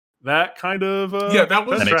 that kind of that That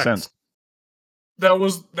makes sense. That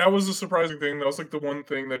was a surprising thing. That was like the one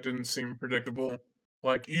thing that didn't seem predictable.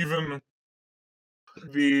 Like even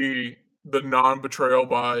the non-betrayal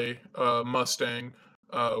by Mustang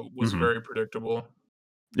was very predictable.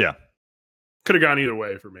 Yeah, could have gone either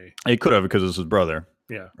way for me. he could have because it's his brother.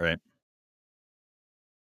 Yeah, right.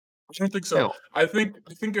 I don't think so. Hell. I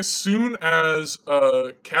think as soon as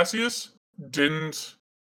Cassius didn't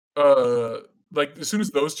like as soon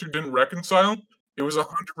as those two didn't reconcile, it was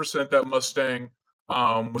 100% that Mustang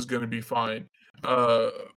was going to be fine.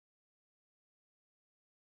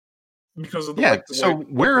 Because of the so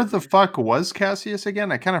where the fuck was Cassius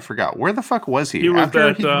again? I kind of forgot. Where the fuck was he? He was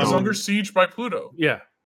he was under siege by Pluto. Yeah.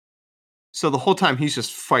 So the whole time he's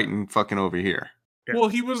just fighting fucking over here. Yeah. Well,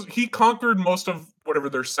 he conquered most of whatever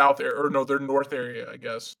their south area, or no, their north area, I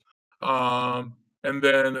guess. And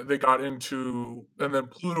then they got into, and then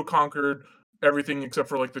Pluto conquered everything except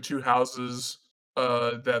for like the two houses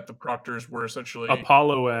that the Proctors were essentially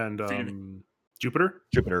Apollo and Jupiter.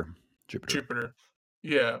 Jupiter.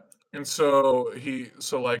 Yeah. And so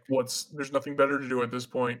there's nothing better to do at this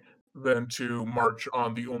point than to march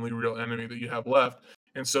on the only real enemy that you have left.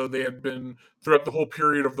 And so they had been throughout the whole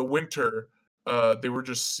period of the winter, they were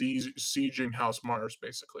just sieging House Mars,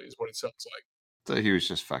 basically, is what it sounds like. So he was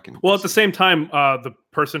just fucking. Well, at the same time, the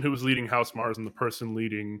person who was leading House Mars and the person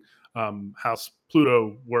leading House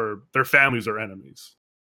Pluto their families are enemies.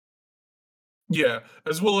 Yeah,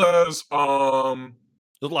 as well as There's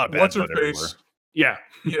a lot of bad what's her blood everywhere. face. Yeah,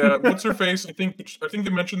 Yeah, what's her face? I think they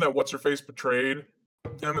mentioned that what's her face betrayed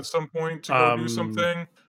them at some point to go do something.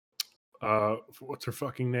 What's her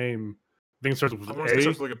fucking name? I think it starts with I an want to say it A.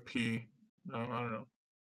 starts with like a P. No, I don't know.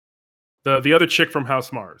 The other chick from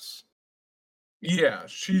House Mars. Yeah,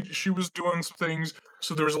 she was doing some things.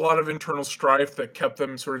 So there was a lot of internal strife that kept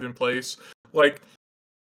them sort of in place. Like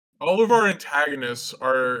all of our antagonists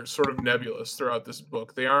are sort of nebulous throughout this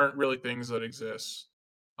book. They aren't really things that exist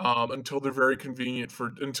until they're very convenient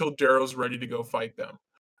until Darrow's ready to go fight them.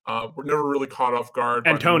 We're never really caught off guard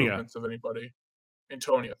by the movements of anybody.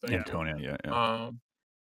 Antonia, thank you. Antonia, yeah.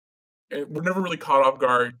 And we're never really caught off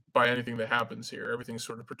guard by anything that happens here. Everything's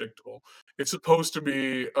sort of predictable. It's supposed to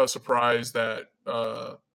be a surprise that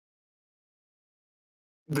the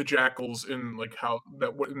jackals in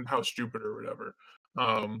in House Jupiter or whatever.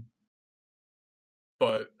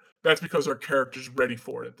 But that's because our character's ready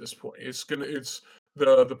for it at this point.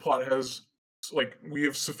 The plot has we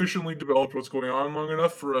have sufficiently developed what's going on long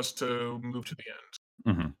enough for us to move to the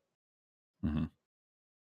end. Mm-hmm.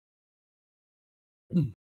 Mm-hmm.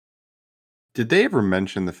 Did they ever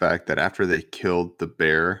mention the fact that after they killed the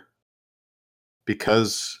bear,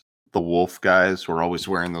 because the wolf guys were always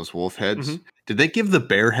wearing those wolf heads, did they give the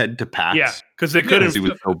bear head to Pax? Yeah, because they couldn't. He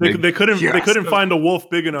was so they big. couldn't find a wolf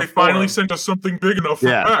big enough. They finally sent us something big enough for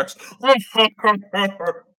Pax.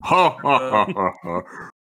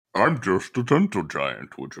 I'm just a dental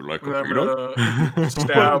giant. Would you like a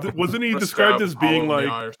peanut? Wasn't he described as being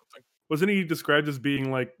like? Wasn't he described as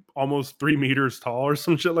being like almost 3 meters tall or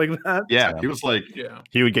some shit like that? Yeah, he was like. Yeah,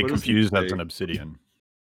 he would get confused as an obsidian.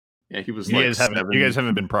 Yeah, he was. You guys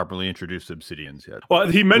haven't been properly introduced to obsidians yet. Well,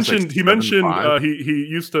 he mentioned he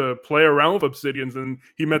used to play around with obsidians, and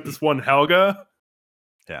he met this one Helga.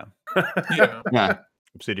 Yeah. Yeah.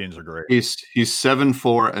 Obsidians are great. He's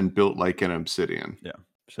 7'4" and built like an obsidian. Yeah,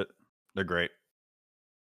 they're great.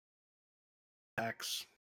 X.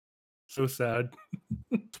 So sad.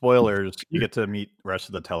 Spoilers: you get to meet the rest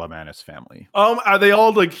of the Telemanus family. Are they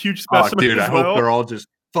all like huge specimens? Dude, I as well? hope they're all just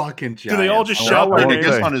fucking giants. Do they all just shout their names?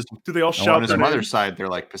 Do they all shout on his mother's side? They're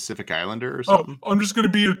like Pacific Islander or something. I'm just gonna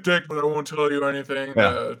be a dick, but I won't tell you anything.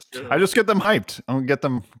 Yeah. I just get them hyped. I'll get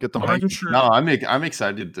them hyped. Sure. No, I'm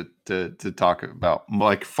excited to talk about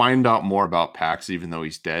find out more about Pax, even though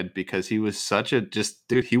he's dead, because he was such a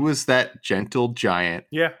he was that gentle giant.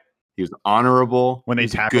 Yeah. He was honorable. When they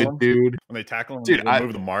tackle him, dude. When they tackle him, dude, they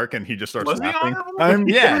move the mark, and he just starts laughing.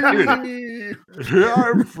 Dude.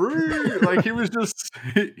 I'm free. Like he was just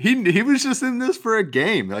he was just in this for a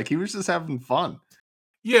game. Like he was just having fun.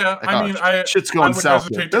 Yeah, like, shit's going south.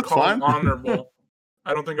 Hesitate to call him honorable.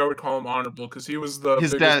 I don't think I would call him honorable because he was the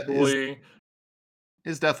biggest bully.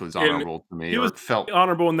 His death was honorable to me. He was felt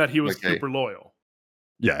honorable in that he was super loyal.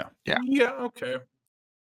 Yeah. Okay.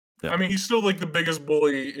 Yeah. I mean, he's still like the biggest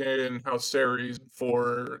bully in House Ceres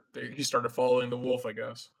before he started following the wolf, I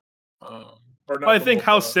guess. I think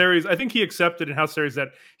House Ceres. I think he accepted in House Ceres that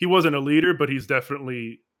he wasn't a leader, but he's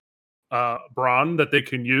definitely brawn that they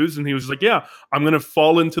can use, and he was like, "Yeah, I'm gonna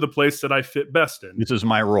fall into the place that I fit best in." This is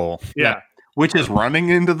my role. Yeah. Which is running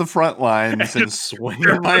into the front lines and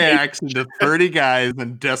swinging my axe into 30 guys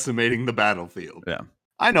and decimating the battlefield. Yeah.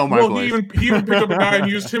 I know my Well, place. he even picked up a guy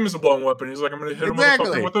and used him as a blown weapon. He's like, I'm going to hit a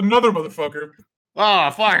motherfucker with another motherfucker.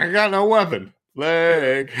 Oh, fuck, I got no weapon.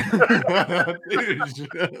 Leg.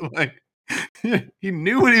 Like, he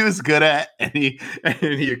knew what he was good at, and he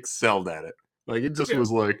excelled at it. Like, it just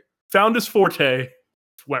was like... Found his forte,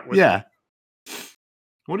 went with it.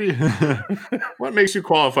 What do you? What makes you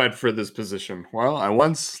qualified for this position? Well, I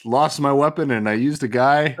once lost my weapon, and I used a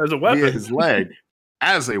guy as a weapon, via his leg,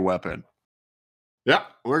 as a weapon. Yeah,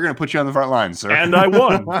 we're gonna put you on the front line, sir. And I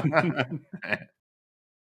won.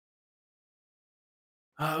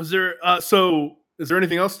 Is there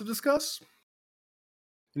anything else to discuss?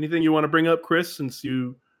 Anything you want to bring up, Chris? Since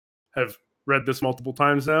you have read this multiple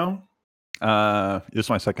times now. This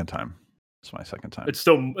is my second time. It's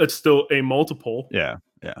still a multiple. Yeah.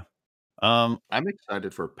 I'm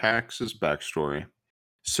excited for Pax's backstory.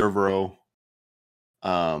 Cervero.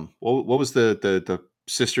 What was the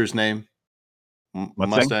sister's name?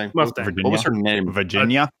 Mustang. Virginia. What was her name?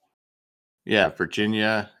 Virginia. Yeah,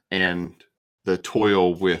 Virginia, and the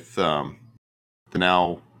toil with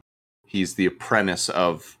now he's the apprentice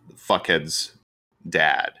of Fuckhead's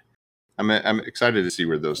dad. I'm excited to see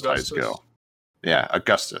where those ties go. Yeah,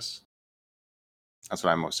 Augustus. That's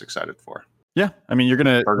what I'm most excited for. Yeah, I mean, you're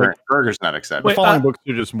gonna. Burger's not excited. The following books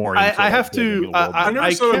are just more. I have to. I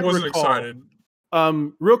never said I wasn't excited.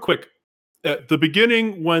 Real quick, at the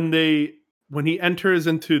beginning when he enters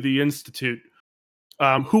into the Institute,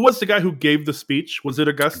 who was the guy who gave the speech? Was it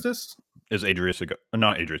Augustus? Is Adrius?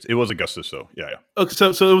 Not Adrius. It was Augustus, though. Yeah. Okay, so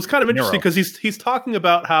it was kind of interesting because he's talking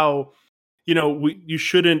about how you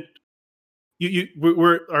shouldn't.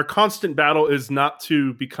 Our constant battle is not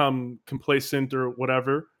to become complacent or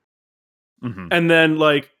whatever. Mm-hmm. And then,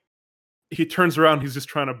 like, he turns around, he's just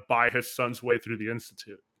trying to buy his son's way through the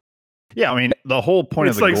Institute. Yeah, I mean, the whole point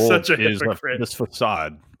of the like goal such a is hypocrite. this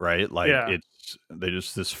facade, right? Like, they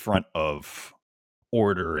just this front of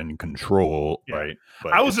order and control, right?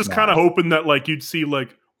 But I was just kind of hoping that, like, you'd see,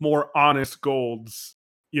 like, more honest golds,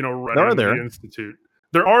 running the Institute.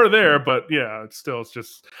 There are there, but yeah, it's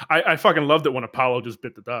just... I fucking loved it when Apollo just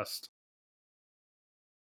bit the dust.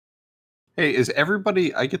 Hey, is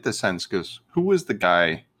everybody... I get the sense, because who was the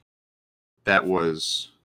guy that was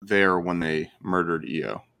there when they murdered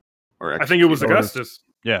Io? I think it was Augustus.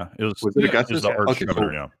 Yeah, it was. Was it Augustus? The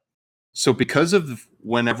Arch-Governor, yeah. So because of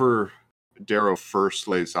whenever Darrow first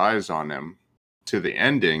lays eyes on him to the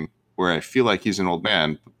ending, where I feel like he's an old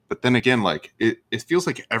man, but then again, like, it feels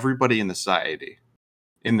like everybody in this society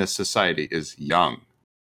is young.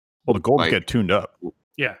 Well, the golds get tuned up.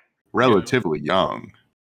 Yeah. Relatively young.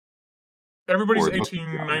 Everybody's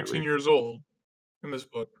 18, 19 years old in this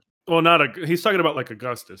book. Well, he's talking about, like,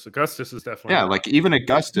 Augustus. Augustus is definitely... Yeah, like, even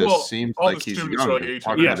Augustus seems like he's young. Like 18,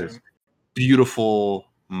 talking about his beautiful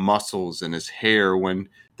muscles and his hair when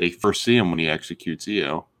they first see him when he executes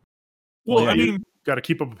Io. Well, I mean... Got to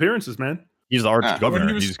keep up appearances, man. He's the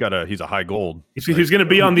Arch-Governor. He's a high gold. He's going to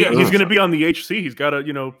be on the. He's going to be on the HC. He's got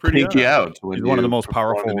to pretty out. He's one of the most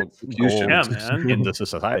powerful golds man. in the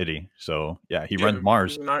society. So yeah, he runs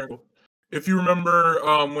Mars. If you remember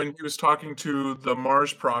when he was talking to the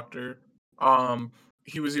Mars Proctor,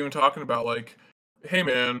 he was even talking about, like, hey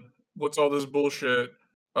man, what's all this bullshit?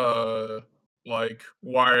 Like,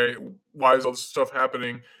 why is all this stuff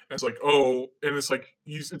happening? And it's like, oh, and it's like,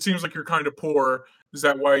 it seems like you're kind of poor. Is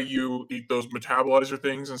that why you eat those metabolizer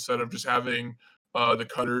things instead of just having the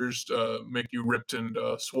cutters make you ripped and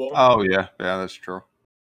swole? Oh yeah, that's true.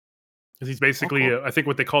 Because he's basically, I think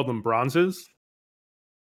what they called them bronzes.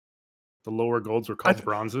 The lower golds were called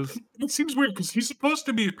bronzes. It seems weird because he's supposed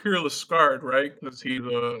to be Peerless Scarred, right? Because he's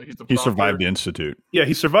the he survived the Institute. Yeah,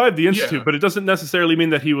 he survived the Institute, but it doesn't necessarily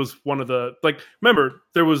mean that he was one of the, like, remember,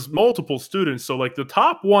 there was multiple students, so, like, the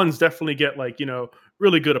top ones definitely get, like,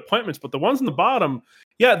 really good appointments, but the ones in the bottom,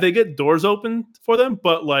 they get doors open for them,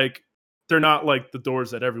 but, like, they're not, like, the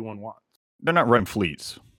doors that everyone wants. They're not running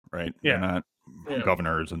fleets, right? Yeah. They're not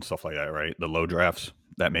governors and stuff like that, right? The low drafts.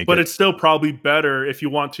 But it's still probably better if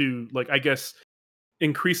you want to, like, I guess,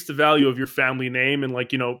 increase the value of your family name and,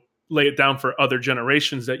 like, lay it down for other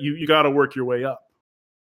generations that you got to work your way up.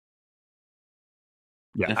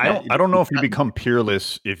 Yeah, I don't know if you become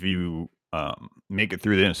peerless if you make it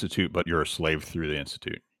through the Institute, but you're a slave through the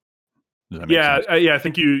Institute. Does that make sense? I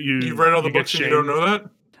think you've read all the books and you don't know that?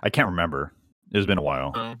 I can't remember. It's been a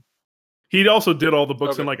while. Oh. He also did all the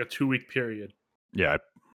books in, like, a 2-week period. Yeah.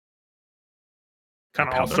 Kind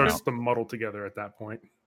of all starts to muddle together at that point.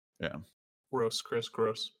 Yeah. Gross, Chris.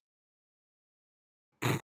 Gross.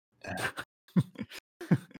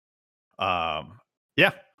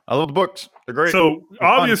 Yeah, I love the books. They're great. So They're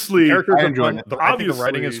fun. obviously, The characters I are enjoyed fun. it. I think the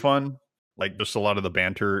writing is Obviously- fun. Like just a lot of the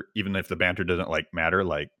banter, even if the banter doesn't like matter,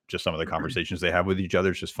 like just some of the conversations they have with each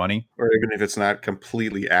other is just funny. Or even if it's not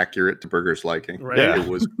completely accurate to Burger's liking. Right. Yeah. It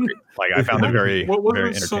was great. Like I found it very, What was very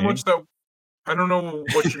it entertaining. so much that I don't know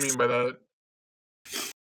what you mean by that?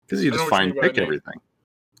 Because you I know just what you mean by pick Nate. everything.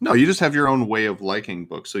 No, you just have your own way of liking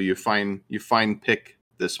books. So you pick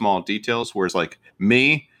the small details. Whereas like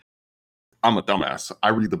me, I'm a dumbass. I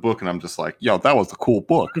read the book and I'm just like, yo, that was a cool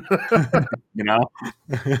book. You know?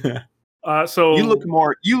 so you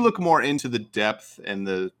look more into the depth and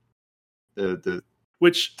the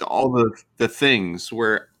which all the things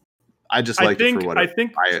where I just I liked think it for what I it,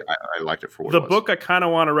 think I liked it for what the it was. book I kind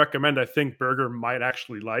of want to recommend. I think Burger might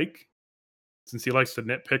actually like, since he likes to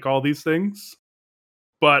nitpick all these things.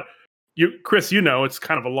 But Chris, it's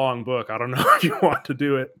kind of a long book. I don't know if you want to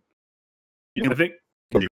do it. I think.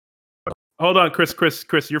 Hold on, Chris,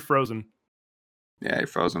 you're frozen. Yeah, you're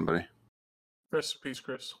frozen, buddy. Rest in peace,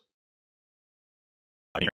 Chris.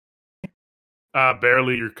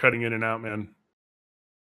 Barely. You're cutting in and out, man.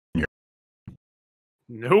 Yeah.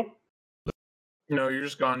 Nope. No, you're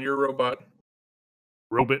just gone. You're a robot.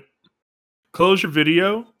 Robot. Close your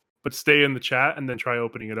video, but stay in the chat and then try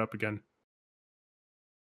opening it up again.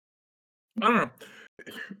 I don't know.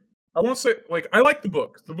 I won't say I like the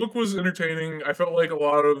book. The book was entertaining. I felt like a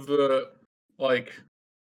lot of the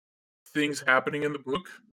things happening in the book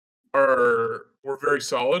were very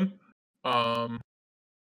solid.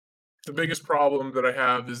 The biggest problem that I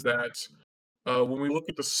have is that when we look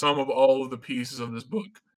at the sum of all of the pieces of this book,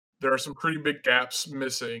 there are some pretty big gaps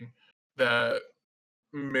missing that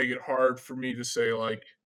make it hard for me to say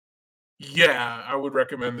yeah, I would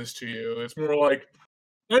recommend this to you. It's more like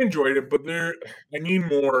I enjoyed it, but I need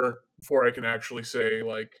more before I can actually say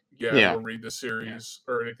Yeah. go read this series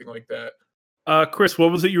or anything like that. Chris,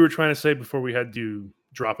 what was it you were trying to say before we had to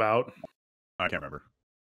drop out? I can't remember.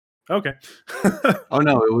 Okay. Oh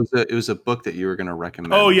no, it was a book that you were going to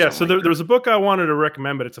recommend. Oh or yeah, something so like there was a book I wanted to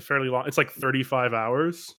recommend, but it's a fairly long. It's like 35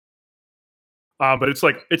 hours. But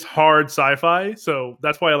it's hard sci-fi, so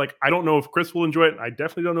that's why I don't know if Chris will enjoy it. I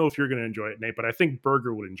definitely don't know if you're going to enjoy it, Nate. But I think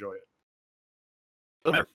Burger would enjoy it.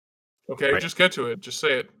 Doesn't matter. Okay, Right. just get to it. Just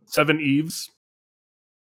say it. Seven Eves.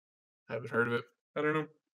 I haven't heard of it. I don't know.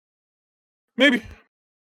 Maybe.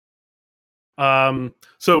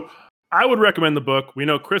 So I would recommend the book. We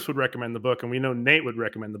know Chris would recommend the book, and we know Nate would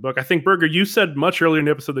recommend the book. I think Burger, you said much earlier in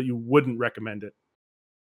the episode that you wouldn't recommend it.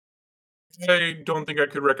 I don't think I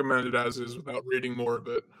could recommend it as is without reading more of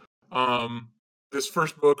it. This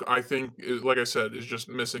first book, I think, like I said, is just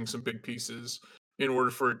missing some big pieces in order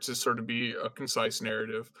for it to sort of be a concise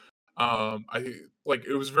narrative.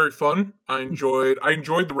 It was very fun. I enjoyed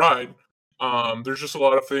the ride. There's just a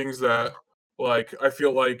lot of things that I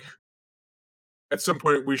feel like at some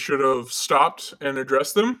point we should have stopped and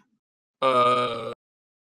addressed them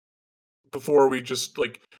before we just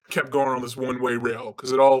kept going on this one-way rail,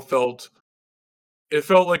 because it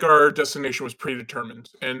felt like our destination was predetermined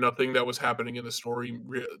and nothing that was happening in the story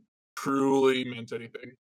truly meant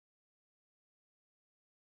anything.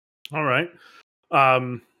 All right.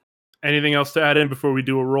 Anything else to add in before we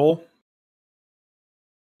do a roll?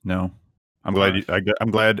 No, I'm glad. I'm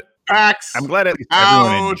glad. Facts. I'm glad at least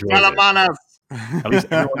everyone enjoyed it. Calamanas. At least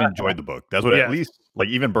everyone enjoyed the book. That's what Yeah. at least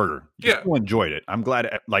even Burger. Yeah. People enjoyed it. I'm glad.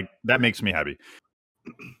 That makes me happy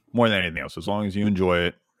more than anything else. As long as you enjoy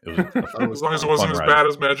it, it was As long as it wasn't as ride. bad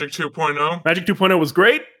as Magic 2.0. Magic 2.0 was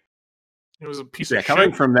great. It was a piece Yeah, of coming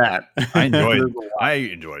shit. from that, I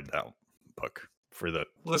enjoyed that book for the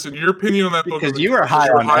Listen, your opinion on that book because was you were high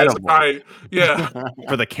on as a edibles. kite. Yeah.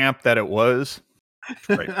 for the camp that it was.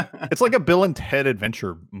 Right. It's like a Bill and Ted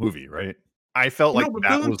adventure movie, right? I felt No, like but that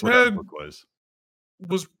Bill and was what that Ted- book was.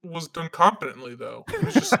 was done competently though. It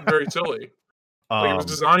was just very silly. It was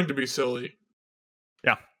designed to be silly.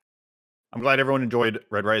 I'm glad everyone enjoyed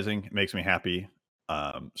Red Rising. It makes me happy.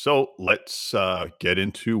 So let's get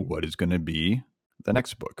into what is going to be the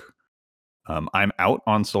next book. I'm out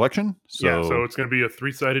on selection. So it's going to be a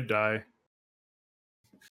 3-sided die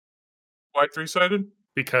Why 3-sided?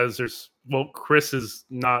 because Chris is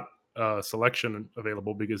not selection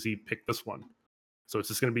available because he picked this one. So it's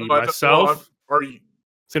just going to be myself. Are you?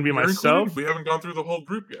 It's going to be you're myself. included? We haven't gone through the whole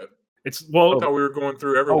group yet. I thought we were going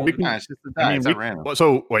through everyone. we can- Nah, it's just a die. It's not random.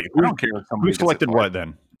 So wait, I don't care if somebody who gets it selected twice. what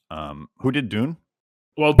then? Who did Dune?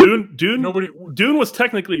 Well, Dune Nobody. Dune was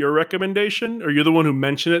technically your recommendation, or you're the one who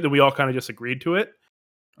mentioned it, that we all kind of just agreed to it.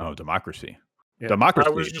 Oh, democracy. Yeah. Democracy.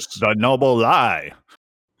 I was just- The noble lie.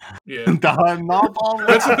 Yeah. That's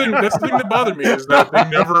That's the thing. That's the thing that bothered me is that they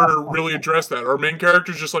never really addressed that. Our main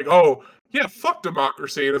character's just like, oh yeah, fuck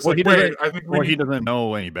democracy, and it's Well, like, he wait, doesn't. I think we Well, he need. doesn't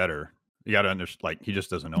know any better. You got to understand. Like, he just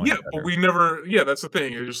doesn't know any Yeah, better. but we never. Yeah, that's the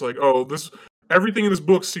thing. It's just like, oh, this everything in this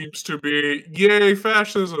book seems to be yay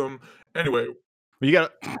fascism. Anyway, You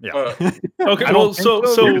got. Yeah. Okay, I well, don't think so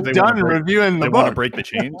because they wanna done break- reviewing the They want to book. break the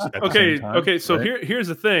chains. At the okay, same time, okay. So right? here's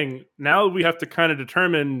the thing. Now we have to kind of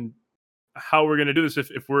determine how we're going to do this.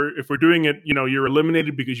 If we're doing it, you're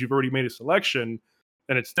eliminated because you've already made a selection,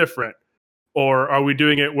 and it's different. Or are we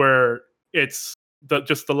doing it where it's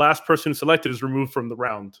just the last person selected is removed from the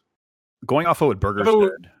round? Going off of what Burger Oh.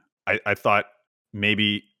 said, I thought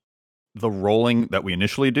maybe the rolling that we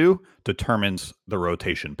initially do determines the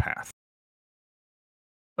rotation path.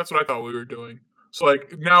 that's what I thought we were doing. So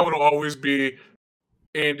like now it'll always be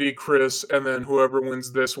Andy, Chris, and then whoever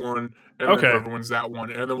wins this one, and Okay. then whoever wins that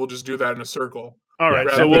one, and then we'll just do that in a circle. All Yeah, right.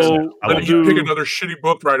 that So makes we'll, sense. I we'll like you do pick another shitty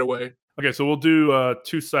book right away. okay. So we'll do a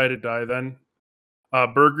 2-sided die then.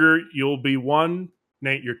 Burger, you'll be 1.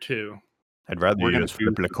 Nate, you're 2. I'd rather We're you gonna just choose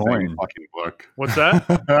flip a the same coin. fucking book. What's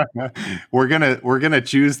that? we're gonna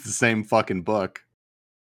choose the same fucking book.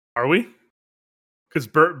 Are we? Because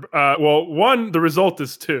one, the result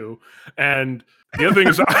is 2, and the other thing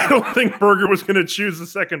is I don't think Burger was going to choose the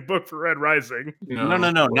second book for Red Rising. No, it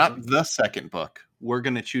not wasn't. the second book. We're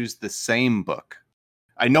gonna choose the same book.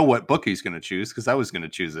 I know what book he's gonna choose because I was gonna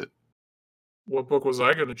choose it. What book was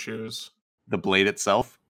I going to choose? The Blade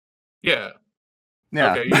itself. Yeah.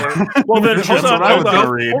 Yeah. Okay. You want Well, then That's hold what on, I was hold gonna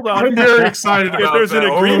on, read. hold on. I'm very excited If about there's that. an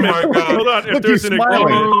agreement, Oh my god. hold on. If Look, there's he's an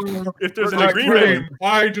smiling. agreement, if there's an I agreement. came.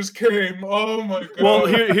 I just came. Oh my god. Well,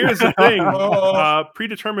 here's the thing. Oh.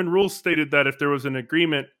 Predetermined rules stated that if there was an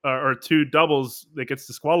agreement or 2 doubles, that gets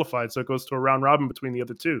disqualified, so it goes to a round robin between the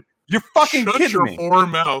other 2. You're fucking Shut kidding your me. whore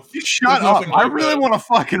mouth. You shut There's up. nothing I like really that. want to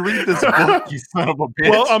fucking read this book, you son of a bitch.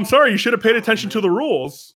 Well, I'm sorry. You should have paid attention to the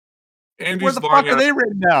rules. Andy's where the lying fuck are at- they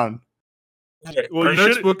written down? Okay, Well, our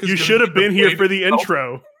next book is you gonna should be have The been here Blade for the itself.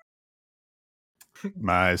 intro.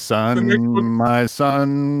 My next book- my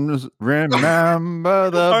sons,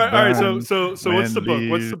 remember the. All right. band So what's the book?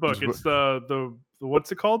 What's the when book? leaves It's the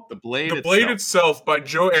what's it called? The Blade. The Blade itself by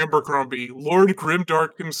Joe Abercrombie, Lord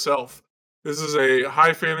Grimdark himself. This is a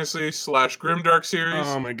high fantasy / grimdark series.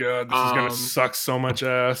 Oh my god, this is gonna suck so much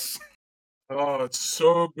ass. Oh, it's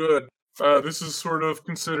so good. This is sort of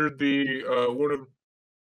considered the one of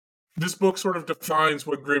this book sort of defines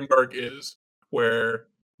what grimdark is, where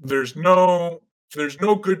there's no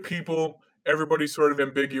good people, everybody's sort of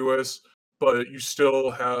ambiguous, but you still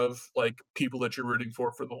have like people that you're rooting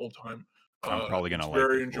for the whole time. I'm probably gonna it's like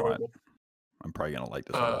very this a lot. enjoyable. I'm probably gonna like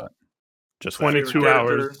this a Uh, lot. Just 22 Favorite hours.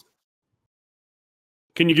 character?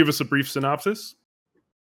 Can you give us a brief synopsis?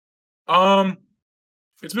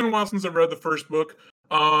 It's been a while since I've read the first book.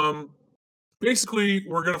 Basically,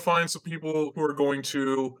 we're gonna find some people who are going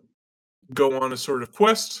to go on a sort of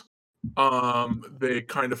quest. They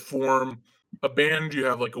kind of form a band. You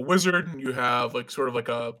have like a wizard, and you have like sort of like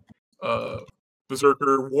a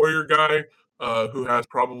berserker warrior guy who has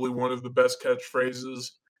probably one of the best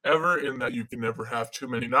catchphrases ever, in that you can never have too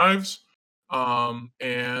many knives.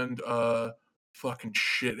 And fucking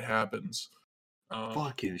shit happens.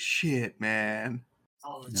 Fucking shit, man.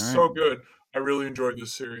 Oh, it's All so right. good. I really enjoyed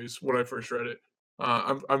this series when I first read it.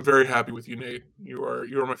 I'm very happy with you, Nate. You are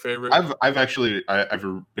my favorite. I've actually I've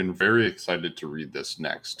been very excited to read this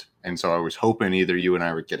next, and so I was hoping either you and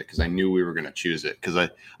I would get it because I knew we were going to choose it because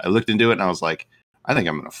I looked into it and I was like, I think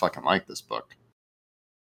I'm going to fucking like this book.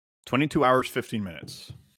 22 hours, 15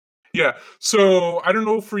 minutes. Yeah. So I don't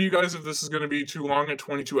know for you guys if this is going to be too long at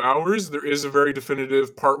 22 hours. There is a very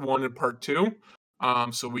definitive part 1 and part 2.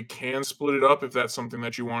 So we can split it up if that's something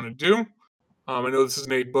that you want to do. I know this is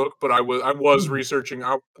an 8 book, but I was researching.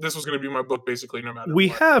 This was going to be my book basically, no matter. We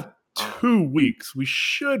what. have 2 weeks. We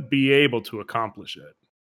should be able to accomplish it.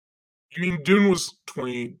 You mean Dune was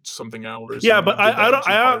 20 something hours? Yeah, and but we did that in 2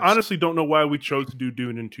 I parts. honestly don't know why we chose to do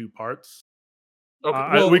Dune in 2 parts.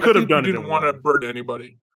 Okay, we could have think done it we didn't in want to one. burden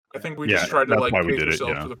anybody. I think we Yeah, just tried to that's like why we pace did it,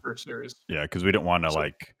 ourselves yeah. for the first series. Yeah, because we didn't want to So-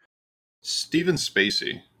 like. Stephen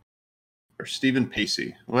Spacey or Stephen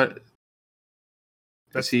Pacey. What?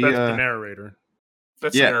 That's, Is he, that's the narrator.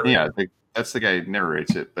 That's yeah, the narrator. yeah. That's the guy who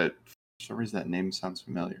narrates it, but for some reason that name sounds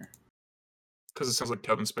familiar. Because it sounds like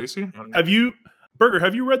Kevin Spacey. I don't know. Have you, Burger?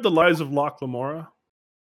 Have you read The Lies of Locke Lamora?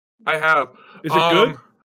 I have. Is it good?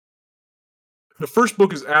 The first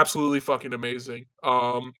book is absolutely fucking amazing.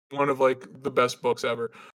 One of like the best books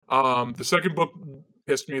ever. The second book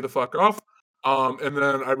pissed me the fuck off. And then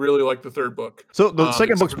I really like the third book. So the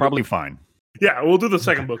second it's book's a good- probably fine. Yeah, we'll do the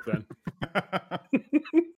second book then.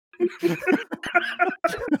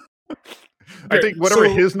 I take whatever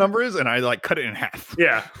so- his number is, and I like cut it in half.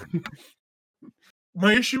 Yeah.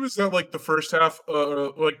 My issue is that like the first half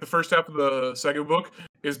of the second book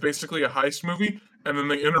is basically a heist movie, and then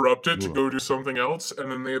they interrupt it to go do something else, and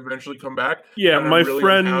then they eventually come back. Yeah, and I'm my really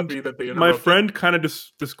friend, unhappy that they my interrupted. friend kind of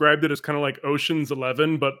described it as kind of like Ocean's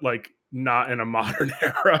 11, but like not in a modern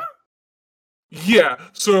era. Yeah,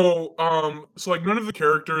 so like none of the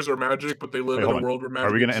characters are magic, but they live Wait, in hold a on. world where magic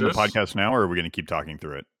Are we going to end the exists. podcast now, or are we going to keep talking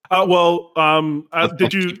through it?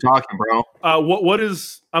 Did you? keep talking, bro? What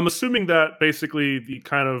is? I'm assuming that basically the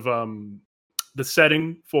kind of the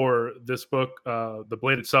setting for this book, the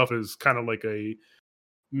Blade itself, is kind of like a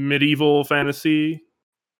medieval fantasy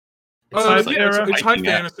type era. It's high Viking,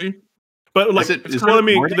 yeah. fantasy. But like, is well, I it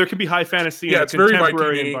mean, Nordic? there can be high fantasy in Yeah, a it's very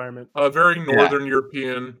contemporary Viking-y, environment. Very Northern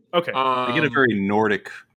European. Okay, I get a very Nordic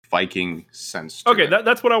Viking sense. To okay, it.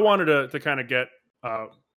 that's what I wanted to kind of get.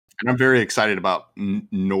 And I'm very excited about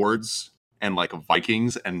Nords and like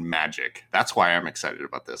Vikings and magic. That's why I'm excited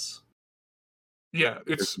about this. Yeah,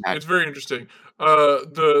 it's magic. very interesting.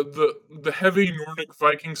 The heavy Nordic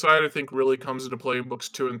Viking side, I think, really comes into play in books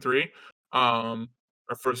 2 and 3. Our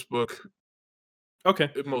first book,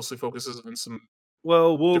 Okay, it mostly focuses on some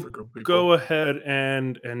well, we'll different group of people. go ahead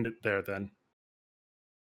and end it there then.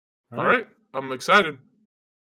 All right, I'm excited.